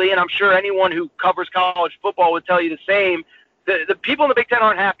definitively, and I'm sure anyone who covers college football would tell you the same, the people in the Big Ten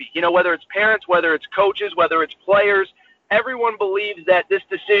aren't happy. Whether it's parents, whether it's coaches, whether it's players, everyone believes that this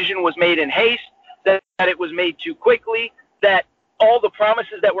decision was made in haste, that it was made too quickly, that all the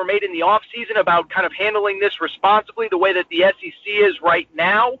promises that were made in the offseason about kind of handling this responsibly, the way that the SEC is right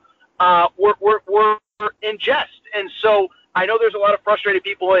now, were in jest. And so I know there's a lot of frustrated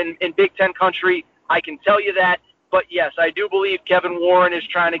people in Big Ten country. I can tell you that. But, yes, I do believe Kevin Warren is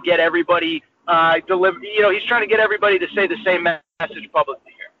trying to get everybody he's trying to get everybody to say the same message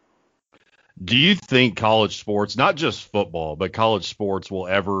publicly here. Do you think college sports, not just football, but college sports will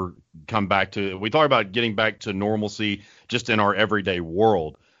ever come back to – we talk about getting back to normalcy just in our everyday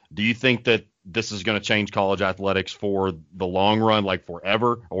world. Do you think that this is going to change college athletics for the long run, like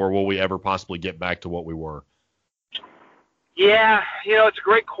forever, or will we ever possibly get back to what we were? Yeah, it's a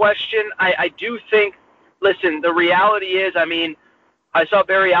great question. I do think – listen, the reality is, I saw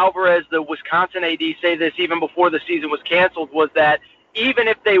Barry Alvarez, the Wisconsin AD, say this even before the season was canceled, was that even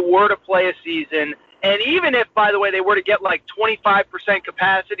if they were to play a season, and even if, by the way, they were to get like 25%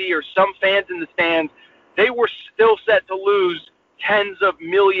 capacity or some fans in the stands, they were still set to lose tens of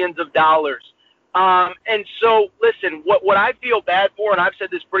millions of dollars. And so, listen, what I feel bad for, and I've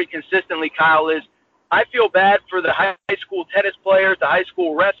said this pretty consistently, Kyle, is I feel bad for the high school tennis players, the high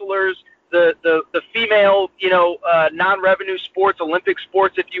school wrestlers, the female, non-revenue sports, Olympic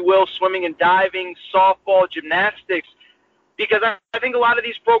sports, if you will, swimming and diving, softball, gymnastics, because I think a lot of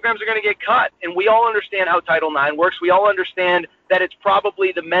these programs are going to get cut. And we all understand how Title IX works. We all understand that it's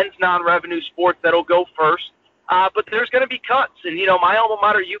probably the men's non-revenue sports that'll go first. But there's going to be cuts. And, my alma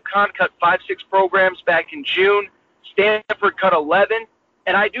mater, UConn, cut 5-6 programs back in June. Stanford cut 11.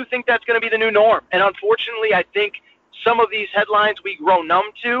 And I do think that's going to be the new norm. And unfortunately, I think some of these headlines we grow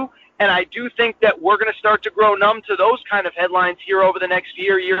numb to. And I do think that we're going to start to grow numb to those kind of headlines here over the next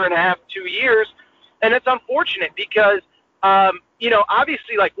year and a half, 2 years. And it's unfortunate because,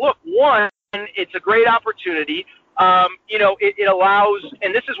 obviously, look, one, it's a great opportunity. It allows,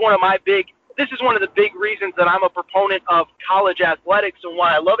 and this is one of the big reasons that I'm a proponent of college athletics and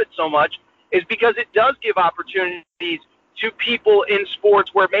why I love it so much is because it does give opportunities to people in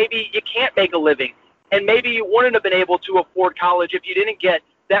sports where maybe you can't make a living and maybe you wouldn't have been able to afford college if you didn't get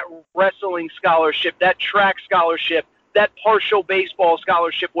that wrestling scholarship, that track scholarship, that partial baseball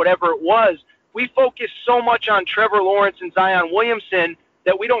scholarship, whatever it was. We focus so much on Trevor Lawrence and Zion Williamson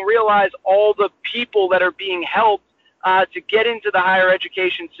that we don't realize all the people that are being helped to get into the higher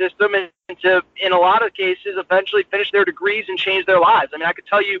education system and to, in a lot of cases, eventually finish their degrees and change their lives. I could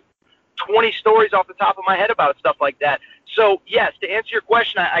tell you 20 stories off the top of my head about stuff like that. So, yes, to answer your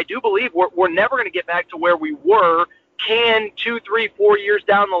question, I do believe we're never going to get back to where we were. Can 2, 3, 4 years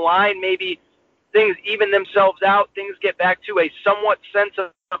down the line, maybe things even themselves out, things get back to a somewhat sense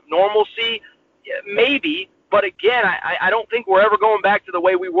of normalcy? Maybe, but again, I don't think we're ever going back to the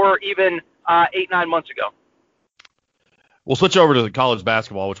way we were even 8-9 months ago. We'll switch over to the college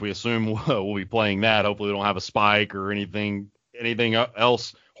basketball, which we assume we'll be playing that. Hopefully we don't have a spike or anything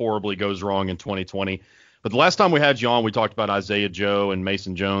else horribly goes wrong in 2020. But the last time we had you on, we talked about Isaiah Joe and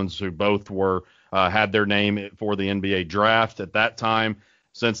Mason Jones, who both were had their name for the NBA draft at that time.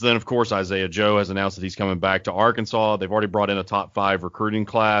 Since then, of course, Isaiah Joe has announced that he's coming back to Arkansas. They've already brought in a top 5 recruiting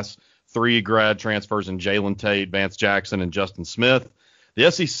class, 3 grad transfers in Jalen Tate, Vance Jackson, and Justin Smith. The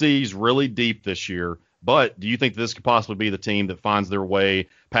SEC is really deep this year, but do you think this could possibly be the team that finds their way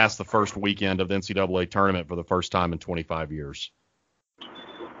past the first weekend of the NCAA tournament for the first time in 25 years?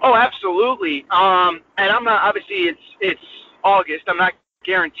 Oh, absolutely. And I'm not, obviously it's August. I'm not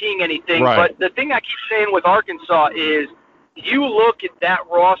guaranteeing anything, right. But the thing I keep saying with Arkansas is you look at that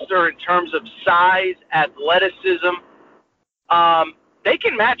roster in terms of size, athleticism, they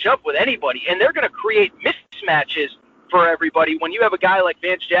can match up with anybody, and they're going to create mismatches for everybody. When you have a guy like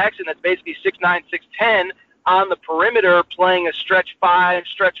Vance Jackson that's basically 6'9", 6'10", on the perimeter playing a stretch 5,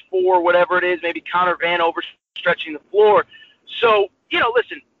 stretch 4, whatever it is, maybe Connor Vanover stretching the floor. So,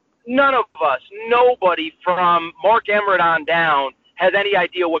 listen, none of us, nobody from Mark Emmert on down has any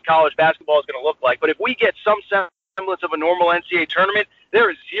idea what college basketball is going to look like. But if we get some semblance of a normal NCAA tournament,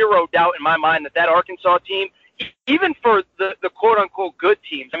 there is zero doubt in my mind that Arkansas team, even for the quote-unquote good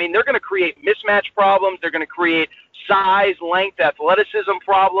teams, they're going to create mismatch problems. They're going to create size, length, athleticism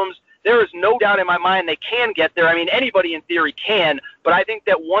problems. there is no doubt in my mind they can get there. I mean, anybody in theory can, but I think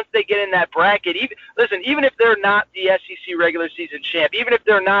that once they get in that bracket, even if they're not the SEC regular season champ, even if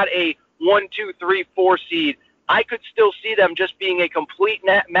they're not a 1, 2, 3, 4 seed, I could still see them just being a complete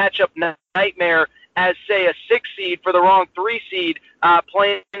matchup nightmare as, say, a 6 seed for the wrong 3 seed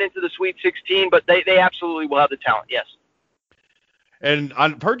playing into the Sweet 16, but they absolutely will have the talent, yes. And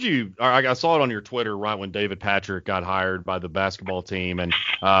I've heard I saw it on your Twitter right when David Patrick got hired by the basketball team. And,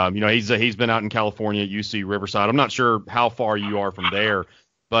 he's been out in California at UC Riverside. I'm not sure how far you are from there,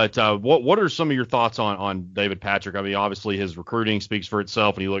 but what are some of your thoughts on David Patrick? I mean, obviously his recruiting speaks for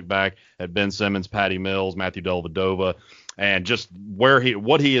itself. And you look back at Ben Simmons, Patty Mills, Matthew Dellavedova, and just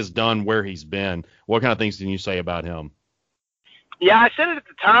what he has done, where he's been. What kind of things can you say about him? Yeah, I said it at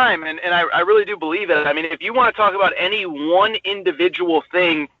the time, and I really do believe it. I mean, if you want to talk about any one individual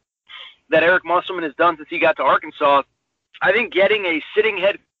thing that Eric Musselman has done since he got to Arkansas, I think getting a sitting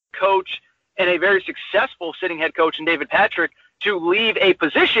head coach and a very successful sitting head coach in David Patrick to leave a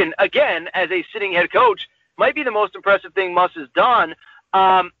position, again, as a sitting head coach might be the most impressive thing Muss has done.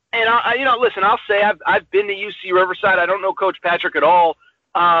 And, listen, I'll say I've been to UC Riverside. I don't know Coach Patrick at all.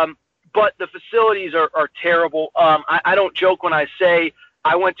 But the facilities are terrible. I don't joke when I say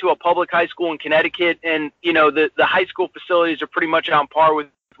I went to a public high school in Connecticut, and, the high school facilities are pretty much on par with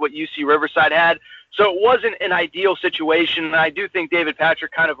what UC Riverside had. So it wasn't an ideal situation. And I do think David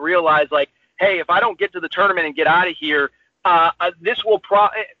Patrick kind of realized, like, hey, if I don't get to the tournament and get out of here, this will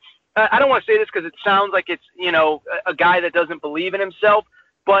I don't want to say this because it sounds like it's, a guy that doesn't believe in himself.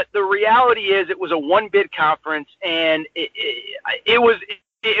 But the reality is it was a one-bid conference, and it was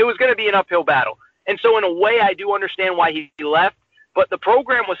going to be an uphill battle. And so in a way, I do understand why he left, but the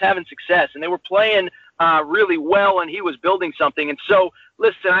program was having success, and they were playing really well, and he was building something. And so,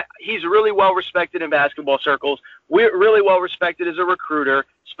 listen, he's really well-respected in basketball circles. We're really well-respected as a recruiter,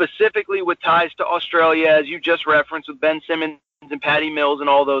 specifically with ties to Australia, as you just referenced, with Ben Simmons and Patty Mills and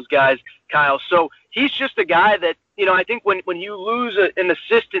all those guys, Kyle. So he's just a guy that, I think when you lose an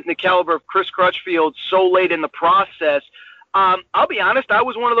assistant in the caliber of Chris Crutchfield so late in the process, I'll be honest, I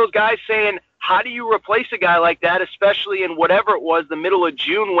was one of those guys saying, how do you replace a guy like that, especially in whatever it was, the middle of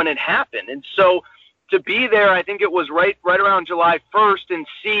June when it happened? And so to be there, I think it was right around July 1st, and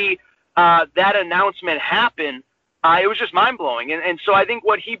see that announcement happen, it was just mind-blowing. And so I think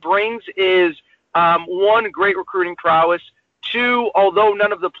what he brings is, one, great recruiting prowess. Two, although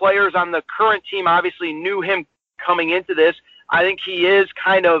none of the players on the current team obviously knew him coming into this, I think he is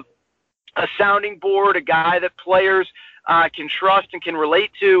kind of a sounding board, a guy that players can trust and can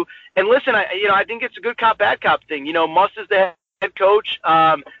relate to. And listen, I think it's a good cop, bad cop thing. Muss is the head coach.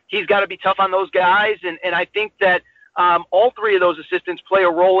 He's got to be tough on those guys. And I think that all three of those assistants play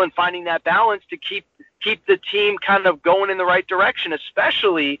a role in finding that balance to keep the team kind of going in the right direction,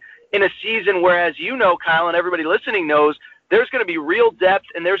 especially in a season where, as you know, Kyle, and everybody listening knows, there's going to be real depth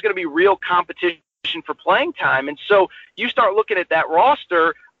and there's going to be real competition for playing time. And so you start looking at that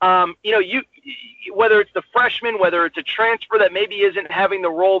roster, whether it's the freshman, whether it's a transfer that maybe isn't having the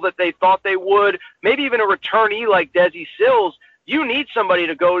role that they thought they would, maybe even a returnee like Desi Sills, you need somebody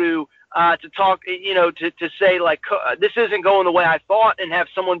to go to talk, to say, like, this isn't going the way I thought, and have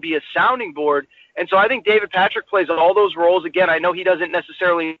someone be a sounding board. And so I think David Patrick plays all those roles. Again, I know he doesn't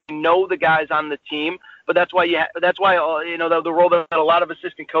necessarily know the guys on the team, but that's why the role that a lot of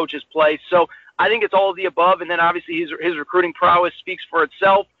assistant coaches play. So I think it's all of the above, and then obviously his recruiting prowess speaks for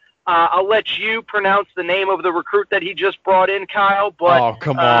itself. I'll let you pronounce the name of the recruit that he just brought in, Kyle. But oh,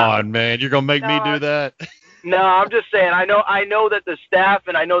 come on, man, you're gonna make me do that? No, I'm just saying. I know that the staff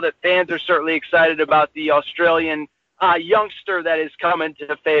and I know that fans are certainly excited about the Australian youngster that is coming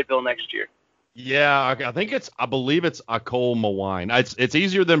to Fayetteville next year. Yeah, I believe it's Akol Mawine. It's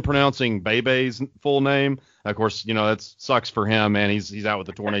easier than pronouncing Bebe's full name. Of course, that sucks for him, man. He's out with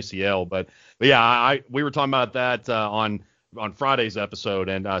the torn ACL. But yeah, we were talking about that on Friday's episode,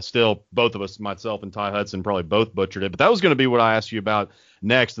 and still both of us, myself and Ty Hudson, probably both butchered it. But that was going to be what I asked you about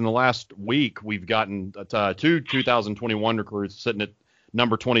next. In the last week, we've gotten two 2021 recruits sitting at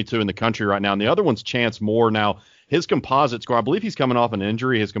number 22 in the country right now, and the other one's Chance Moore. Now, his composite score, I believe he's coming off an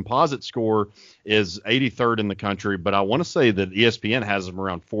injury. His composite score is 83rd in the country, but I want to say that ESPN has him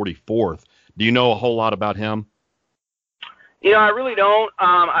around 44th. Do you know a whole lot about him? I really don't.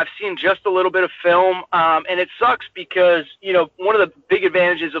 I've seen just a little bit of film, and it sucks because, one of the big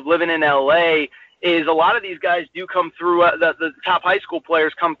advantages of living in L.A. is a lot of these guys do come through, the top high school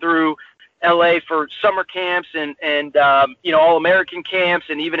players come through L.A. for summer camps and All-American camps,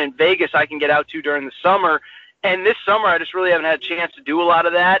 and even in Vegas I can get out to during the summer. And this summer, I just really haven't had a chance to do a lot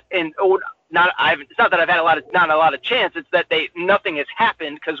of that. And it's not that I've had not a lot of chance. It's that nothing has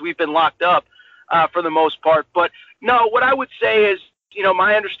happened because we've been locked up for the most part. But no, what I would say is,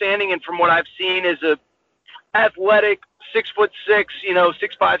 my understanding and from what I've seen is a athletic 6'6", 6'5",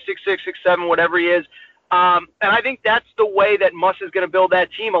 6'6", 6'7", whatever he is. And I think that's the way that Muss is going to build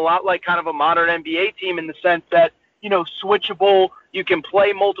that team, a lot like kind of a modern NBA team in the sense that, switchable, you can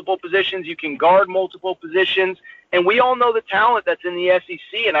play multiple positions, you can guard multiple positions, and we all know the talent that's in the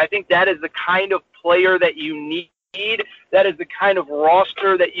SEC, and I think that is the kind of player that you need. That is the kind of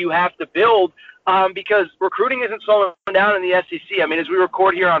roster that you have to build because recruiting isn't slowing down in the SEC. I mean, as we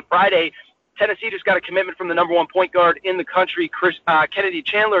record here on Friday, Tennessee just got a commitment from the number one point guard in the country, Kennedy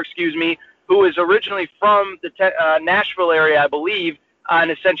Chandler, who is originally from the Nashville area, I believe, and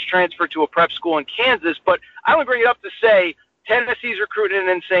has since transferred to a prep school in Kansas. But I only bring it up to say Tennessee's recruiting at an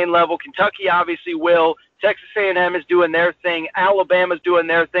insane level. Kentucky obviously will. Texas A&M is doing their thing. Alabama's doing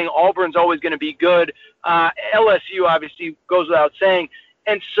their thing. Auburn's always going to be good. LSU obviously goes without saying.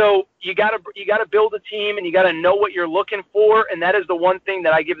 And so you got to build a team, and you got to know what you're looking for, and that is the one thing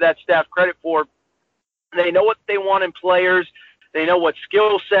that I give that staff credit for. They know what they want in players. They know what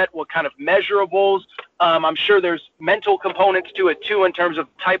skill set, what kind of measurables. I'm sure there's mental components to it too in terms of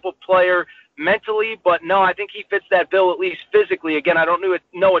type of player mentally, but no, I think he fits that bill at least physically. Again, I don't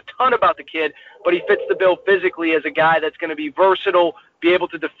know a ton about the kid, but he fits the bill physically as a guy that's going to be versatile, be able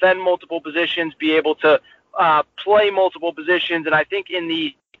to defend multiple positions, be able to play multiple positions, and I think in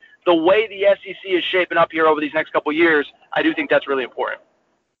the way the SEC is shaping up here over these next couple of years, I do think that's really important.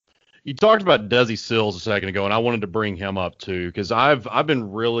 You talked about Desi Sills a second ago, and I wanted to bring him up too because I've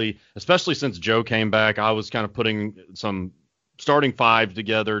been really, especially since Joe came back, I was kind of putting some starting five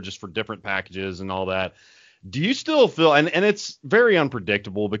together just for different packages and all that. Do you still feel, and it's very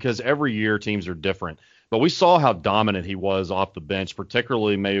unpredictable because every year teams are different, but we saw how dominant he was off the bench,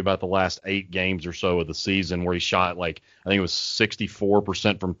 particularly maybe about the last 8 games or so of the season where he shot I think it was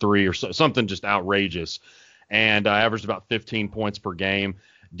 64% from three or something just outrageous, and averaged about 15 points per game.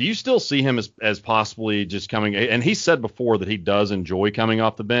 Do you still see him as possibly just coming, and he said before that he does enjoy coming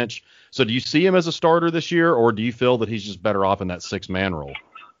off the bench, so do you see him as a starter this year, or do you feel that he's just better off in that 6-man role?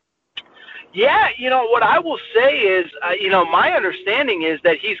 Yeah, what I will say is, my understanding is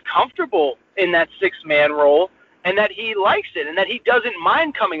that he's comfortable in that 6-man role and that he likes it and that he doesn't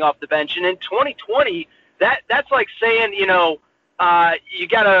mind coming off the bench. And in 2020, that's like saying, you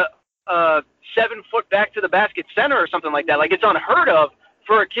got a 7-foot back to the basket center or something like that. Like, it's unheard of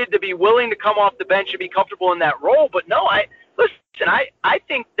for a kid to be willing to come off the bench and be comfortable in that role. But no, I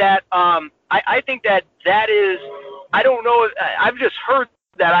think that I think that is, I don't know, I've just heard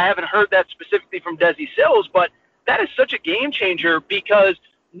that. I haven't heard that specifically from Desi Sills, but that is such a game changer because,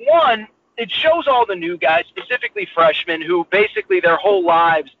 one, it shows all the new guys, specifically freshmen, who basically their whole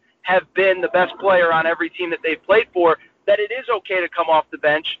lives have been the best player on every team that they've played for, that it is okay to come off the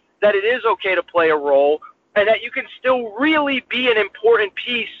bench, that it is okay to play a role, and that you can still really be an important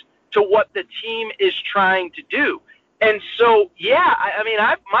piece to what the team is trying to do. And so, yeah,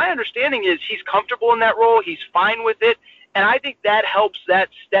 my understanding is he's comfortable in that role. He's fine with it. And I think that helps that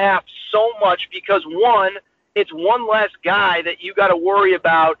staff so much because, one, it's one less guy that you got to worry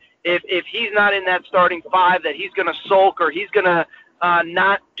about if he's not in that starting five, that he's going to sulk or he's going to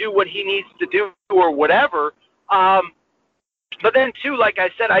not do what he needs to do or whatever. But then, too, like I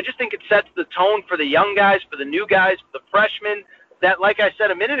said, I just think it sets the tone for the young guys, for the new guys, for the freshmen, that, like I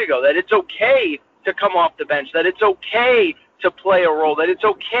said a minute ago, that it's okay to come off the bench, that it's okay to play a role, that it's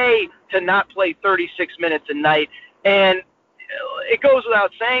okay to not play 36 minutes a night. And it goes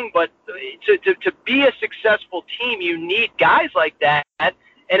without saying, but to be a successful team, you need guys like that.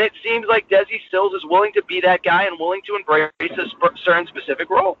 And it seems like Desi Sills is willing to be that guy and willing to embrace a certain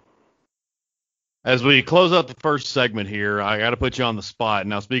specific role. As we close out the first segment here, I got to put you on the spot.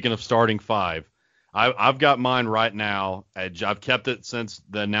 Now, speaking of starting five, I've got mine right now. I've kept it since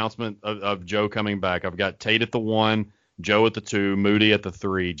the announcement of Joe coming back. I've got Tate at the 1, Joe at the 2, Moody at the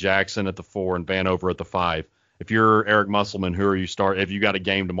 3, Jackson at the 4, and Vanover at the 5. If you're Eric Musselman, who are you starting? If you got a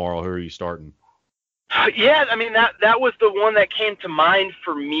game tomorrow, who are you starting? Yeah, that was the one that came to mind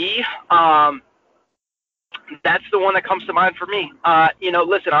for me. That's the one that comes to mind for me.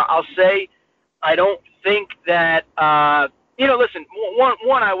 Listen, I'll say I don't think that, listen,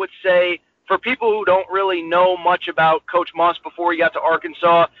 one, I would say for people who don't really know much about Coach Muss before he got to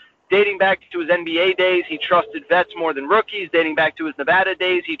Arkansas, dating back to his NBA days, he trusted vets more than rookies. Dating back to his Nevada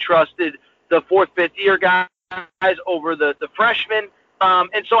days, he trusted the 4th, 5th year guys over the freshmen.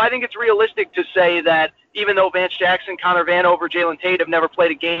 And so I think it's realistic to say that even though Vance Jackson, Connor Vanover, Jalen Tate have never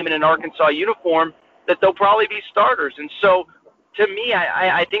played a game in an Arkansas uniform, that they'll probably be starters. And so to me,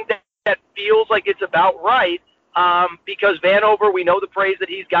 I think that feels like it's about right. Because Vanover, we know the praise that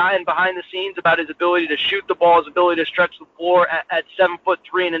he's gotten behind the scenes about his ability to shoot the ball, his ability to stretch the floor at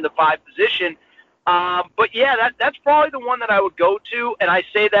 7'3" and in the 5 position. But yeah, that's probably the one that I would go to. And I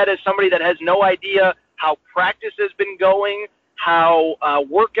say that as somebody that has no idea how practice has been going, how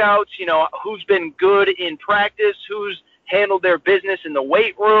workouts, who's been good in practice, who's handled their business in the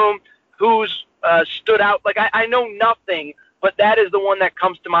weight room, who's stood out. Like I know nothing, but that is the one that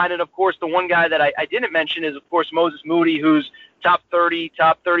comes to mind. And of course, the one guy that I didn't mention is, of course, Moses Moody, who's top 30,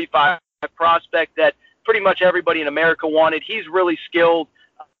 top 35 prospect that pretty much everybody in America wanted. He's really skilled.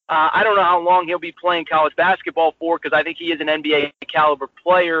 I don't know how long he'll be playing college basketball for, because I think he is an NBA caliber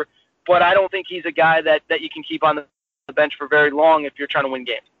player, but I don't think he's a guy that you can keep on the bench for very long if you're trying to win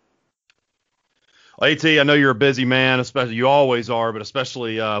games. AT, I know you're a busy man, especially you always are, but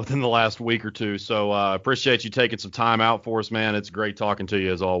especially within the last week or two. So appreciate you taking some time out for us, man. It's great talking to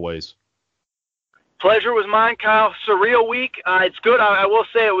you as always. Pleasure was mine, Kyle. Surreal week. It's good. I will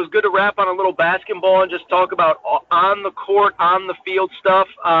say it was good to wrap on a little basketball and just talk about on the court, on the field stuff.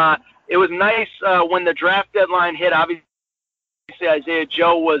 It was nice when the draft deadline hit. Obviously, Isaiah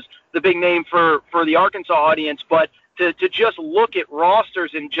Joe was the big name for the Arkansas audience, but to just look at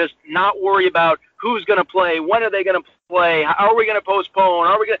rosters and just not worry about who's going to play, when are they going to play, how are we going to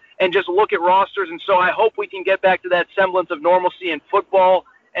postpone, and just look at rosters. And so I hope we can get back to that semblance of normalcy in football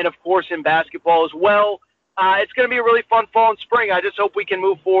and, of course, in basketball as well. It's going to be a really fun fall and spring. I just hope we can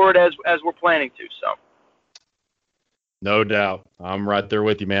move forward as we're planning to. So. No doubt. I'm right there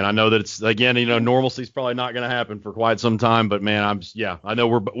with you, man. I know that it's, again, normalcy is probably not going to happen for quite some time, but man, I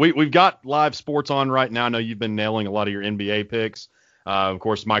know we've got live sports on right now. I know you've been nailing a lot of your NBA picks. Of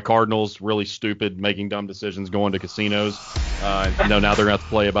course, my Cardinals, really stupid, making dumb decisions, going to casinos. Now they're going to have to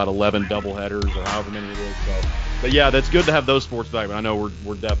play about 11 doubleheaders or however many it is. So, but yeah, that's good to have those sports back. But I know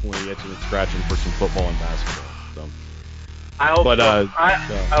we're definitely itching and scratching for some football and basketball. So I hope so. I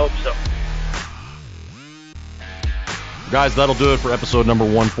hope so. Guys, that'll do it for episode number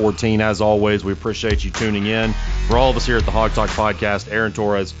 114. As always, we appreciate you tuning in. For all of us here at the Hawg Talk Podcast, Aaron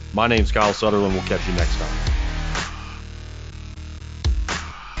Torres, my name's Kyle Sutherland. We'll catch you next time.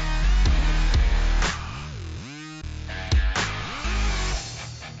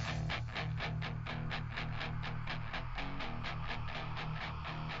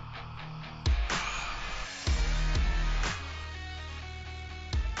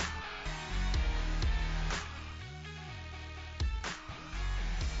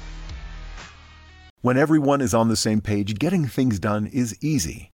 When everyone is on the same page, getting things done is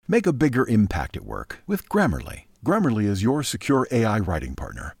easy. Make a bigger impact at work with Grammarly. Grammarly is your secure AI writing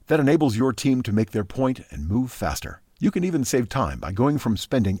partner that enables your team to make their point and move faster. You can even save time by going from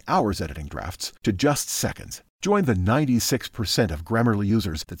spending hours editing drafts to just seconds. Join the 96% of Grammarly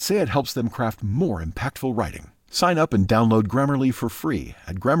users that say it helps them craft more impactful writing. Sign up and download Grammarly for free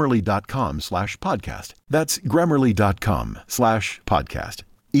at Grammarly.com/podcast. That's Grammarly.com/podcast.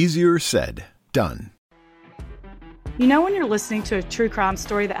 Easier said, done. You know when you're listening to a true crime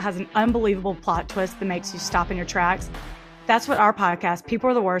story that has an unbelievable plot twist that makes you stop in your tracks? That's what our podcast, People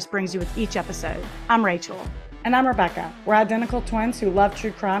Are the Worst, brings you with each episode. I'm Rachel. And I'm Rebecca. We're identical twins who love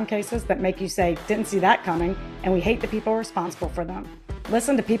true crime cases that make you say, didn't see that coming, and we hate the people responsible for them.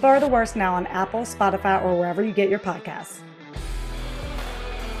 Listen to People Are the Worst now on Apple, Spotify, or wherever you get your podcasts.